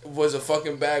shit was a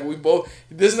fucking bag.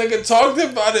 This nigga talked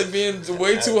about it being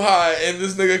way too high, and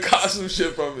this nigga caught some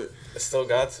shit from it. I still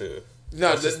got to.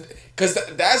 No, because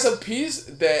that's a piece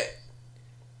that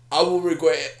I will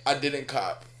regret I didn't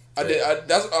cop. I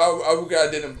regret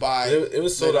I didn't buy. It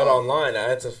was sold out online. I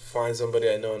had to find somebody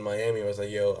I know in Miami. I was like,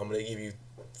 yo, I'm going to give you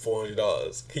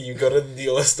 $400. Can you go to the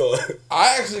dealer store?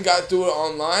 I actually got through it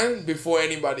online before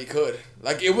anybody could.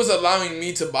 Like, it was allowing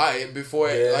me to buy it before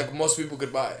like most people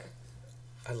could buy it.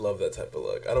 I love that type of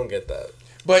look. I don't get that.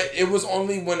 But it was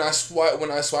only when I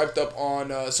swiped up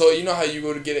on so you know how you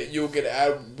go to get it, you'll get an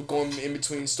ad going in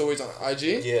between stories on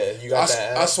IG. Yeah, you got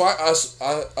that ad. I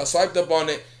swiped up on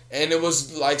it, and it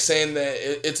was like saying that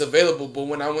it's available. But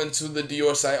when I went to the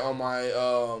Dior site on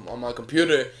my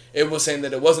computer, it was saying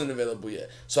that it wasn't available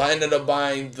yet. So I ended up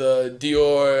buying the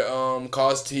Dior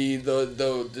cause tee.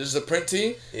 There's a print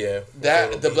tee. Yeah.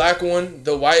 That the black one,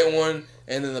 the white one,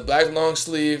 and then the black long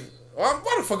sleeve.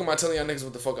 Why the fuck am I telling y'all niggas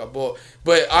what the fuck I bought?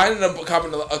 But I ended up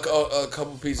copping a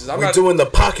couple pieces. We're doing the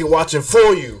pocket watching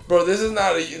for you, bro. This is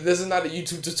not a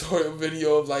YouTube tutorial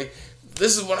video of like,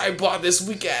 this is what I bought this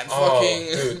weekend. Fucking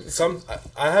dude,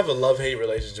 I have a love-hate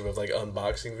relationship with like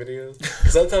unboxing videos.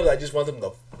 Sometimes I just want them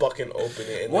to fucking open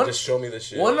it and then just show me the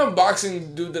shit. One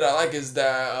unboxing dude that I like is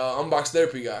that Unbox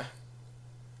Therapy guy.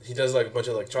 He does like a bunch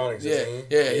of electronics.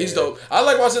 Yeah, he's dope. I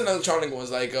like watching the electronic ones,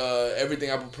 like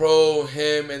Everything Apple Pro,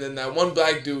 him, and then that one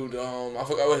black dude. I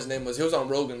forgot what his name was. He was on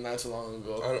Rogan not too long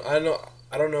ago.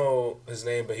 I don't know his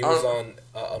name, but he was on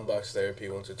Unbox Therapy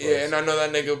once or twice. Yeah, and I know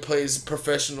that nigga plays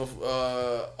professional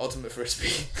Ultimate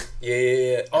Frisbee.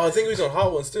 Yeah. Oh, I think he was on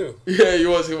Hot Ones too. Yeah, he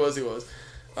was.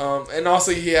 And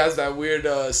also he has that weird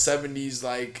 70s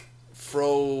like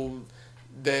fro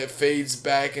that fades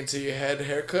back into your head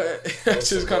haircut. That's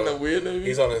just kind of weird to me.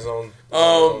 He's on his own.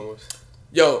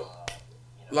 Yo,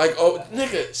 like, oh,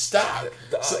 nigga, stop.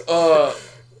 So,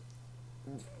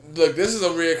 look, this is a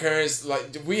reoccurrence.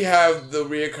 Like, we have the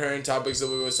reoccurring topics that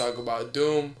we always talk about: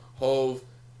 Doom, Hove,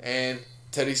 and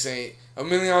Teddy Saint. A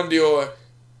Million Dior.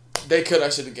 They killed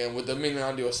that shit again with the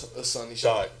Million Dior Sunny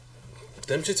shot.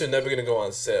 Them shits are never gonna go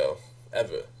on sale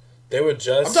ever. They were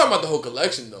just... I'm talking about the whole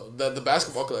collection, though. The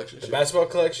basketball collection. The basketball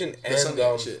collection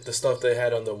and shit. the stuff they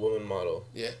had on the woman model.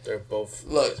 Yeah. They're both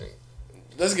Look, amazing.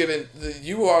 Let's get in.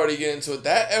 You already get into it.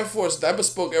 That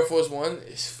bespoke Air Force One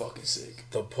is fucking sick.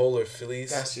 The polar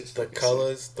Phillies. That's just the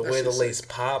colors. sick. The That's way the just lace sick.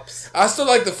 pops. I still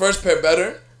like the first pair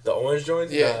better. The orange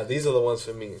joints? Yeah. Nah, these are the ones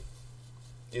for me.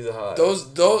 These are hot.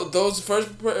 Those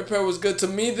first pair was good. To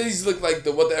me, these look like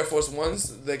the Air Force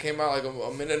Ones that came out like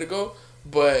a minute ago.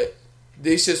 But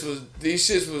These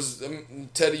shits was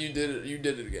Teddy, you did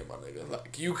it again, my nigga.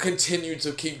 Like, you continue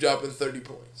to keep dropping 30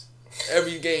 points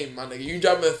every game, my nigga. You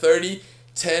dropping 30,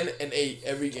 10, and 8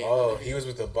 every game. Oh, he was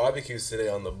with the barbecues today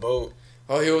on the boat.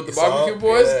 Oh, he was with the barbecue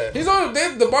boys. Yeah. He's on.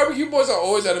 The barbecue boys are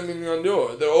always at a Million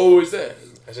d'Or. They're always there.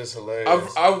 That's just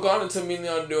hilarious. I've gone into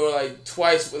Million d'Or like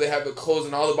twice where they have it closed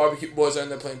and all the barbecue boys are in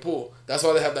there playing pool. That's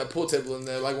why they have that pool table in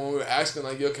there. Like when we were asking,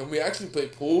 like, yo, can we actually play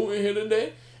pool in here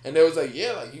today? And they was like,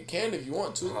 yeah, like you can if you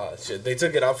want to. Ah, shit. They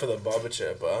took it out for the barber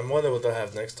chair, but I'm wondering what they'll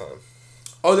have next time.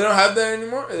 Oh, they don't have that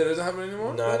anymore? It doesn't have it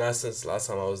anymore? Nah, not since last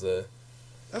time I was there.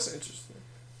 That's interesting.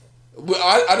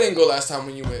 Well, I didn't go last time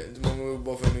when you went, when we were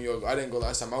both in New York. I didn't go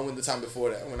last time. I went the time before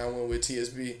that when I went with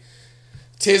TSB.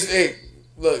 TSB,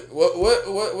 look,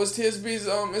 what's TSB's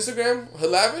Instagram?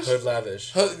 Hood Lavish? Hood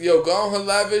Lavish. Yo, go on Hood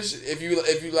Lavish if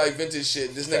you like vintage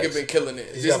shit. This nigga been killing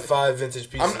it. He's got 5 vintage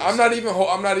pieces. I'm not even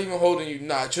holding you.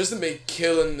 Nah, Tristan been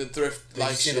killing the thrift. Did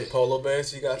you see the polo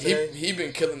bears you got today? He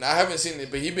been killing. I haven't seen it,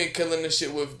 but he been killing the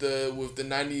shit with the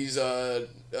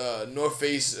 90s North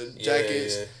Face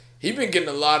jackets. Yeah. He been getting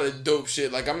a lot of dope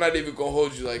shit. Like, I'm not even gonna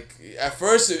hold you. Like, at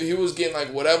first he was getting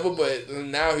like whatever, but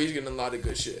now he's getting a lot of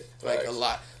good shit. Like, a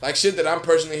lot. Like, shit that I'm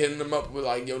personally hitting him up with,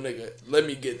 like, yo, nigga, let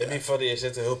me get that. It'd be funny as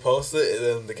shit, so he'll post it, and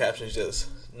then the caption's just,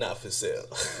 not for sale.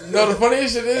 No, the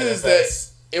funniest shit is that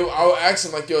I'll ask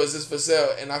him, like, yo, is this for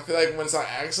sale? And I feel like once I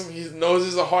ask him, he knows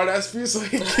it's a hard-ass piece, so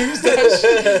he keeps that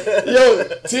shit. Yo,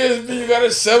 TSB, you gotta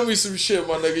sell me some shit,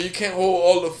 my nigga. You can't hold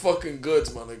all the fucking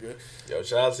goods, my nigga. Yo,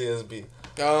 shout out to TSB.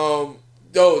 Yo,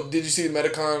 did you see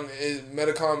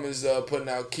Metacom is putting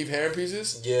out Keith Haring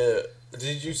pieces? Yeah.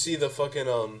 Did you see the fucking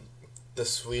the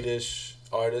Swedish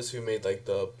artist who made like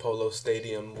the Polo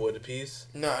Stadium wood piece?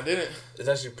 No, I didn't. It's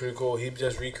actually pretty cool. He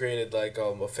just recreated like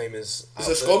a famous. It's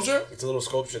a sculpture. It's a little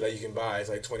sculpture that you can buy. It's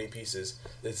like 20 pieces.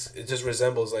 It just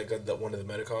resembles like one of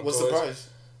the Metacom. What's toys. the price?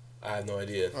 I have no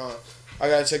idea. I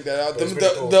gotta check that out. The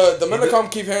cool. Metacom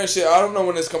Keith Haring shit, I don't know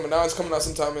when it's coming out. It's coming out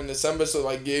sometime in December, so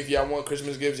like if y'all want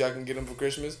Christmas gifts, y'all can get them for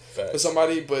Christmas for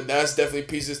somebody, but that's definitely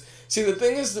pieces. See, the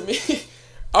thing is, to me,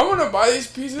 I want to buy these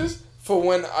pieces for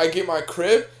when I get my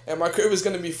crib, and my crib is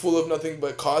going to be full of nothing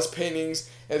but cause paintings,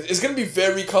 and it's going to be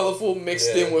very colorful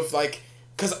mixed in with like,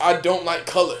 because I don't like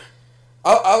color.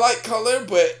 I like color,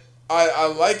 but I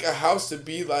like a house to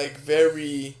be like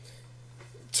very...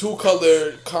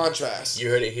 2-color contrast. You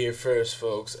heard it here first,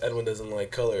 folks. Edwin doesn't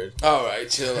like colored. All right,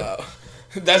 chill out.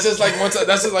 That's just like one time.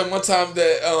 That's just like one time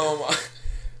that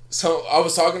So I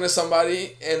was talking to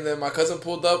somebody, and then my cousin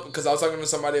pulled up because I was talking to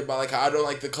somebody about like how I don't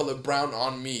like the color brown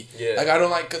on me. Yeah. Like I don't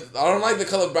like the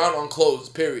color brown on clothes.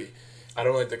 Period. I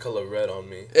don't like the color red on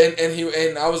me.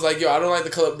 And I was like, yo, I don't like the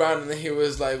color brown, and then he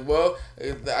was like, well,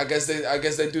 I guess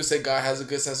they do say God has a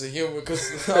good sense of humor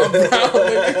because I'm brown.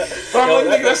 Nigga. But I'm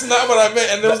like, nigga, that's not what I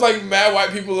meant. And there was like mad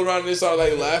white people around, and they started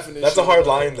like laughing. And that's shit. A hard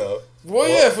line though. Well,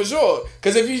 yeah, for sure.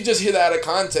 Because if you just hear that out of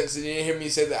context, and you didn't hear me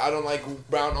say that I don't like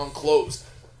brown on clothes,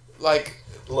 like.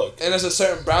 Look, and there's a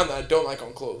certain brown that I don't like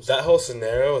on clothes. That whole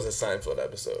scenario was a Seinfeld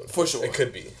episode. For sure. It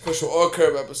could be. For sure. Or a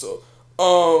Curb episode.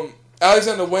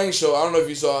 Alexander Wang show. I don't know if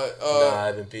you saw it. Nah, I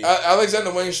haven't peeped.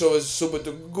 Alexander Wang show is super.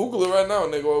 Google it right now,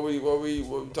 nigga. While we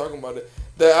talking about it.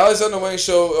 The Alexander Wang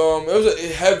show. It was a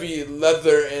heavy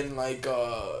leather and like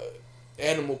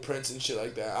animal prints and shit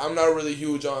like that. I'm not really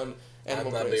huge on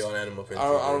animal prints. I'm not big on animal prints. I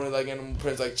don't really like animal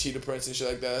prints like cheetah prints and shit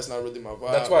like that. That's not really my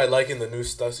vibe. That's why I like in the new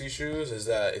Stussy shoes is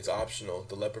that it's optional.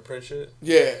 The leopard print shit.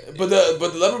 Yeah, but the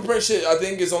leopard print shit I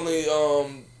think is only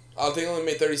I think I only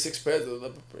made 36 pairs of the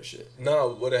leopard print shit.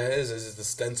 No, what it is the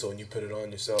stencil and you put it on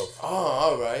yourself. Oh,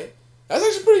 all right. That's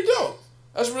actually pretty dope.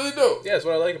 That's really dope. Yeah, that's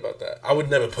what I like about that. I would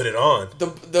never put it on.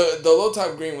 The low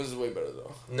top green was way better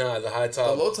though. Nah, the high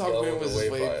top. The low top green was way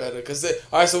better because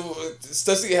alright. So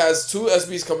Stussy has 2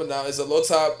 SBs coming down. It's a low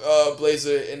top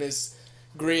blazer and it's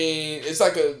green. It's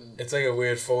like a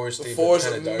weird forest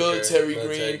military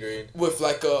green with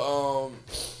like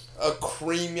a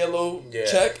cream yellow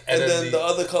check, and then the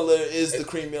other color is the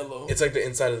cream yellow. It's like the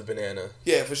inside of the banana.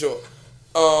 Yeah, for sure.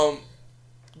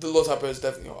 The low top pair is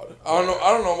definitely harder. I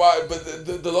don't know why, but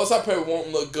the low top pair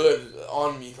won't look good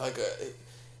on me. Like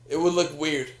it would look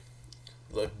weird.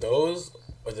 Look, those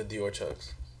or the Dior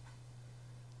Chucks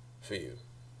for you.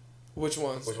 Which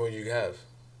ones? Which one you have?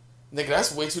 Nigga,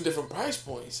 that's way 2 different price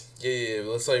points. Yeah.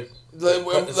 Let's say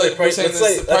the pricing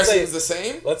is the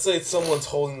same. Let's say someone's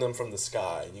holding them from the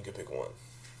sky, and you can pick one.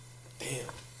 Damn,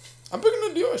 I'm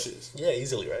picking the Dior shits. Yeah,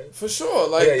 easily, right? For sure.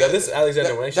 Like this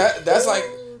Alexander Wang shit. That's like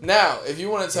now. If you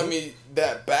want to tell me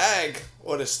that bag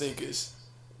or the sneakers,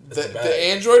 The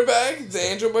Android bag, the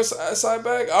Android side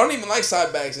bag. I don't even like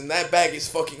side bags, and that bag is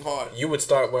fucking hard. You would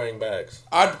start wearing bags.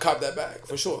 I'd cop that bag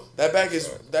for sure. That bag.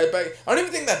 I don't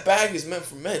even think that bag is meant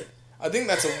for men. I think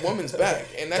that's a woman's bag,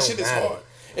 and that shit is hard.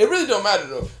 It really don't matter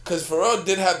though, because Pharrell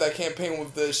did have that campaign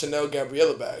with the Chanel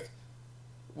Gabriella bag,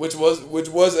 which was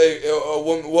a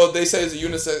woman. Well, they say it's a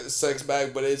unisex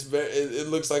bag, but it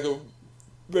looks like a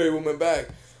very woman bag.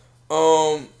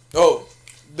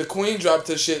 The Queen dropped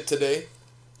her shit today.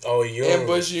 Oh, Yoon. And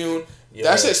Bush Yoon. Yeah.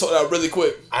 That shit sold out really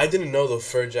quick. I didn't know the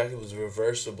fur jacket was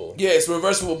reversible. Yeah, it's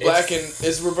reversible black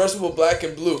it's reversible black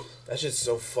and blue. That shit's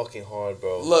so fucking hard,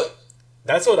 bro. Look,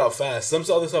 that sold out fast. Some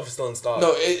other stuff is still in stock.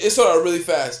 No, it sold out really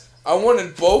fast. I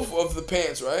wanted both of the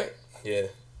pants, right? Yeah.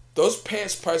 Those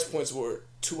pants price points were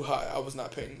too high. I was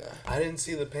not paying that. I didn't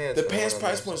see the pants. The pants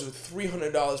price points were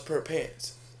 $300 per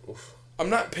pants. Oof.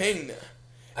 I'm not paying that.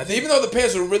 Even though the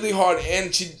pants were really hard,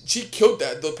 and she killed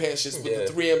the pants just with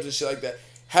the 3Ms and shit like that.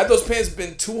 Had those pants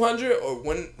been 200 or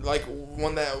one that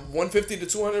 150 to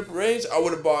 200 range, I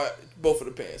would have bought both of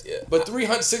the pants. Yeah. But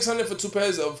 600 for two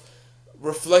pairs of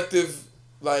reflective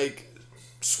like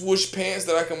swoosh pants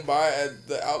that I can buy at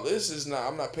the outlets is not.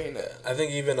 I'm not paying that. I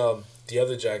think even the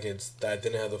other jackets that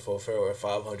didn't have the full fur were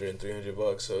 $500 and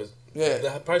 $300. So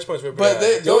the price points were pretty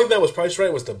high. The only thing that was priced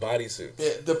right was the bodysuits.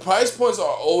 Yeah, the price points are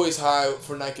always high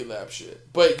for Nike Lab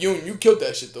shit. But you killed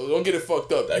that shit though. Don't get it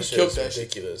fucked up. You killed that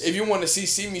ridiculous. Shit. If you want to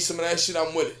see me some of that shit,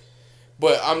 I'm with it.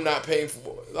 But I'm not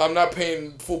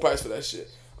paying full price for that shit.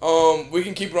 We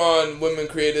can keep it on women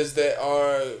creators that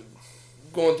are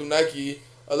going through Nike.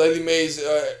 Lady Mays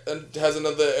has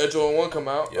another Air Jordan 1 come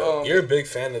out. You're a big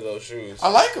fan of those shoes. I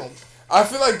like them. I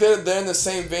feel like they're in the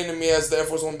same vein to me as the Air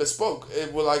Force One Bespoke.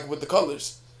 With the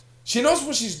colors. She knows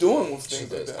what she's doing with things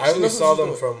like that. I only saw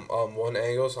them from one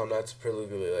angle, so I'm not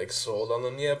particularly like sold on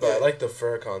them yet. But I like the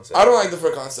fur concept. I don't like the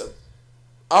fur concept.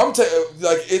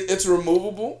 It's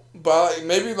removable, but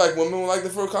maybe like women would like the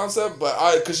fur concept,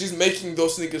 but because she's making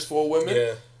those sneakers for women.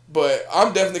 Yeah. But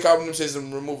I'm definitely copping them shits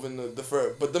and removing the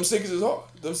fur. But them sneakers is hard.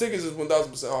 Them sneakers is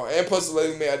 1,000% hard. And plus, the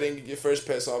Lady May, I didn't get your first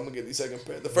pair, so I'm gonna get the second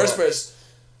pair. The first pair is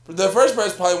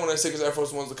probably one of the sickest Air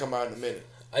Force Ones to come out in a minute.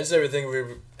 I just ever think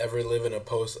we ever live in a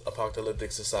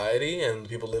post-apocalyptic society and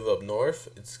people live up north.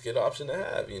 It's a good option to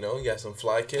have, you know. You got some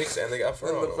fly kicks and they got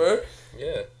fur on them. Fur?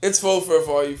 Yeah. It's faux fur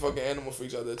for all you fucking animal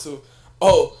freaks out there too.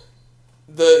 Oh,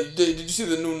 did you see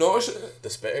the new Noah shit? The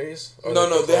Sperry's?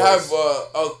 No, they have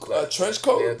a trench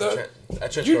coat. Yeah,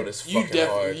 that trench coat is fucking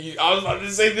hard. I was about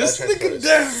to say this nigga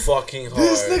is fucking hard.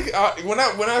 This nigga,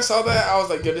 when I saw that, I was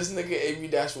like, yo, this nigga AB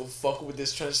Dash will fuck with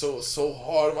this trench coat so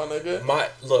hard, my nigga.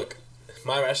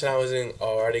 My rationale is I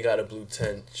already got a blue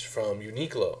trench from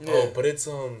Uniqlo. Yeah. Oh, but it's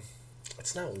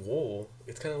not wool.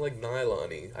 It's kind of like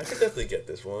nylon-y. I could definitely get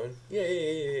this one. Yeah.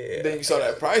 Then you saw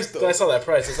that price, though. Then I saw that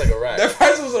price. It's like a rack. That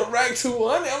price was a rack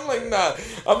 200. I'm like, nah,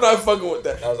 I'm not fucking with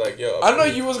that. I was like, yo. I know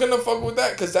you was going to fuck with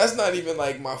that because that's not even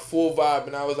like my full vibe.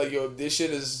 And I was like, yo, if this shit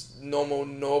is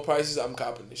normal prices, I'm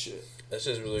copping this shit. That's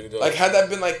just really good. Like, had that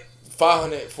been like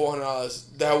 $500,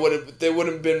 $400, they would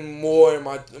have been more in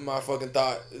my fucking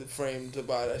thought frame to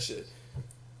buy that shit.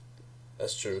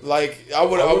 That's true. Like I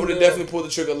would have definitely pulled the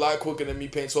trigger a lot quicker than me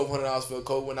paying $1,200 for a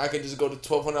coat when I could just go to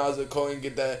 $1,200 a coat and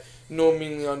get that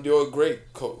Million Dior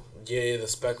great coat. Yeah, the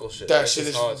speckle shit. That shit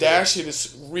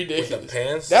is ridiculous. With the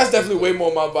pants. That's definitely way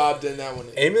more my vibe than that one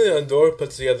is. Million Dior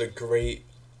puts together great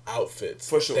outfits.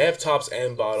 For sure. They have tops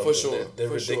and bottoms. For sure. They're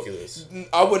ridiculous. Sure.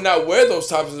 I would not wear those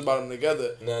tops and bottom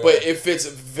together. No. But it fits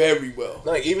very well.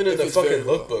 Like even in the fucking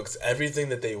lookbooks, everything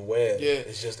that they wear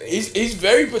is just he's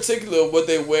very particular what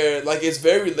they wear. Like it's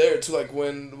very layered too. Like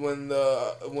when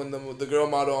the girl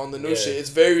model on the new shit, it's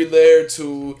very layered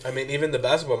to. I mean, even the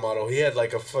basketball model, he had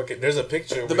like a fucking. There's a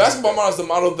picture. The basketball model is the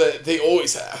model that they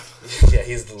always have. Yeah,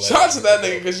 he's the. Shout out to that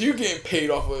nigga because you getting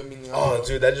paid off of it. Oh,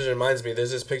 dude, that just reminds me.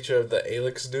 There's this picture of the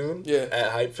Alex dude.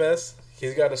 At Hype Fest,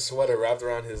 he's got a sweater wrapped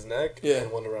around his neck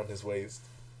and one around his waist.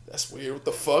 That's weird. What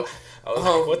the fuck? I was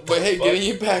like, what the but hey, fuck? get in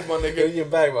your bag, my nigga. Get in your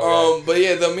bag, my guy. But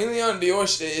yeah, the Million Dior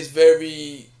shit is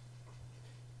very.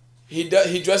 He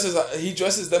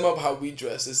dresses them up how we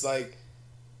dress. It's like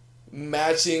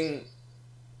matching,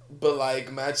 but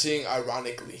like matching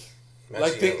ironically.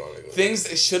 Things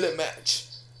that shouldn't match.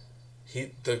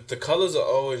 The colors are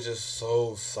always just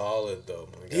so solid though,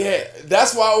 my God. Yeah,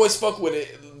 that's why I always fuck with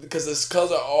it because the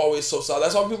colors are always so solid.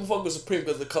 That's why people fuck with Supreme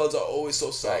because the colors are always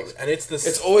so solid. And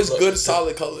it's always good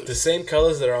solid colors. The same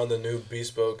colors that are on the new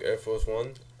Bespoke Air Force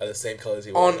One are the same colors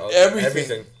he on wears.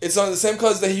 everything. It's on the same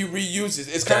colors that he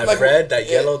reuses. It's kind of like red, that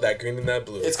yellow, that green, and that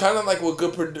blue. It's kind of like what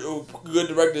good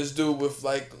directors do with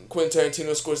like Quentin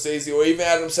Tarantino, Scorsese, or even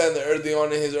Adam Sandler early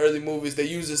on in his early movies. They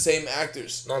use the same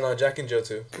actors. No, Jack and Jill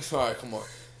too. Alright, come on.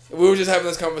 We were just having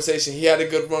this conversation. He had a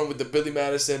good run with the Billy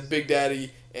Madison, Big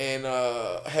Daddy, and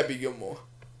Happy Gilmore.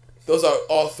 Those are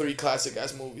all three classic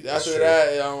ass movies. After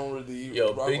that, I don't really.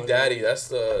 Yo, Big Daddy, that's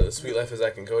the Sweet Life of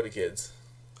Zack and Cody kids.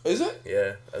 Is it?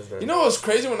 Yeah, that's them. You know what's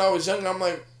crazy? When I was young, I'm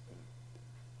like,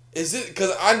 is it?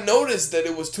 Because I noticed that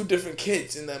it was two different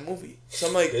kids in that movie. So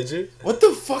I'm like, did you? What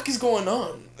the fuck is going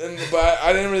on? But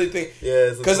I didn't really think.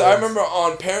 Yeah, because I remember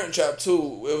on Parent Trap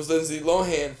too, it was Lindsay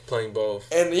Lohan playing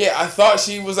both. And yeah, I thought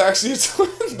she was actually a twin.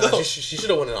 No, she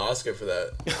should have won an Oscar for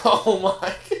that. Oh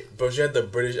my. Bro, she had the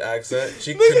British accent.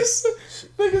 Nigga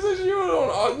said you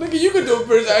don't. Nigga, you can do a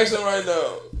British accent right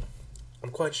now. I'm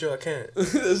quite sure I can't.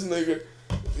 This nigga.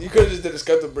 You could have just did a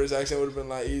scuffed British accent. Would have been a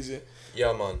lot easier.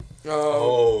 Yeah, man.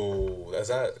 That's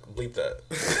that. Bleep that.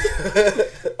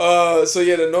 So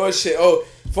yeah, the noise shit. Oh,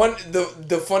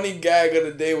 the funny gag of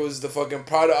the day was the fucking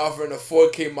Prada offering a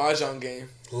 4K Mahjong game.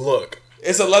 Look.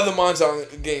 It's a leather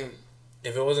Mahjong game.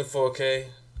 If it wasn't 4K,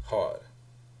 hard.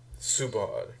 Super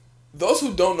hard. Those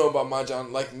who don't know about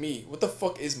Mahjong, like me, what the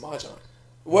fuck is Mahjong?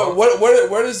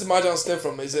 Where does the Mahjong stem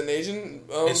from? Is it an Asian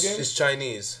game? It's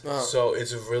Chinese. Uh-huh. So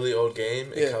it's a really old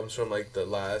game. It comes from like the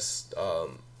last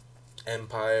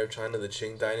empire of China, the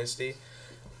Qing dynasty.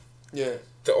 Yeah.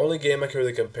 The only game I can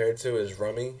really compare it to is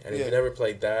Rummy, and if you never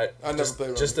played that, I never played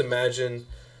Rummy. Just imagine.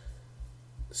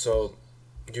 So,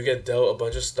 you get dealt a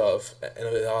bunch of stuff, and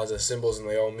it all has symbols, and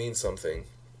they all mean something,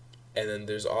 and then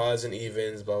there's odds and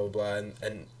evens, blah blah blah,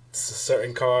 and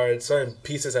certain cards, certain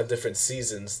pieces have different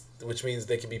seasons, which means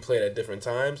they can be played at different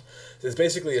times. So it's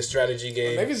basically a strategy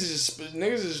game. Niggas is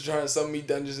just trying to sell me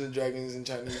Dungeons and Dragons in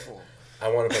Chinese form. I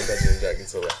want to play Dungeons and Dragons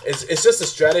so bad. It's just a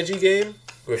strategy game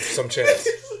with some chance.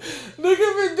 Nigga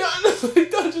been down to play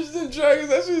Dungeons and Dragons.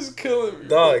 That shit is killing me.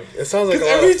 Dog, it sounds like a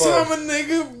lot every of fun.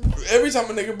 Every time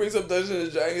a nigga brings up Dungeons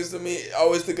and Dragons to me, I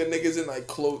always think of niggas in like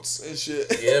cloaks and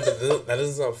shit. Yeah, but that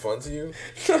doesn't sound fun to you?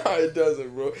 Nah, it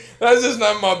doesn't, bro. That's just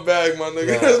not my bag, my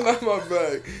nigga. Nah. That's not my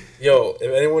bag. Yo,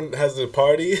 if anyone has a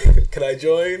party, can I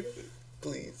join?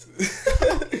 Please.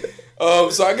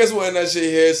 So I guess we'll end that shit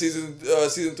here.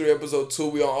 Season 3, episode 2.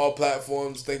 We on all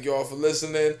platforms. Thank you all for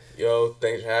listening. Yo,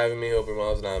 thanks for having me. Hope your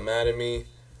mom's not mad at me.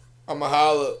 I'ma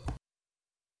holla.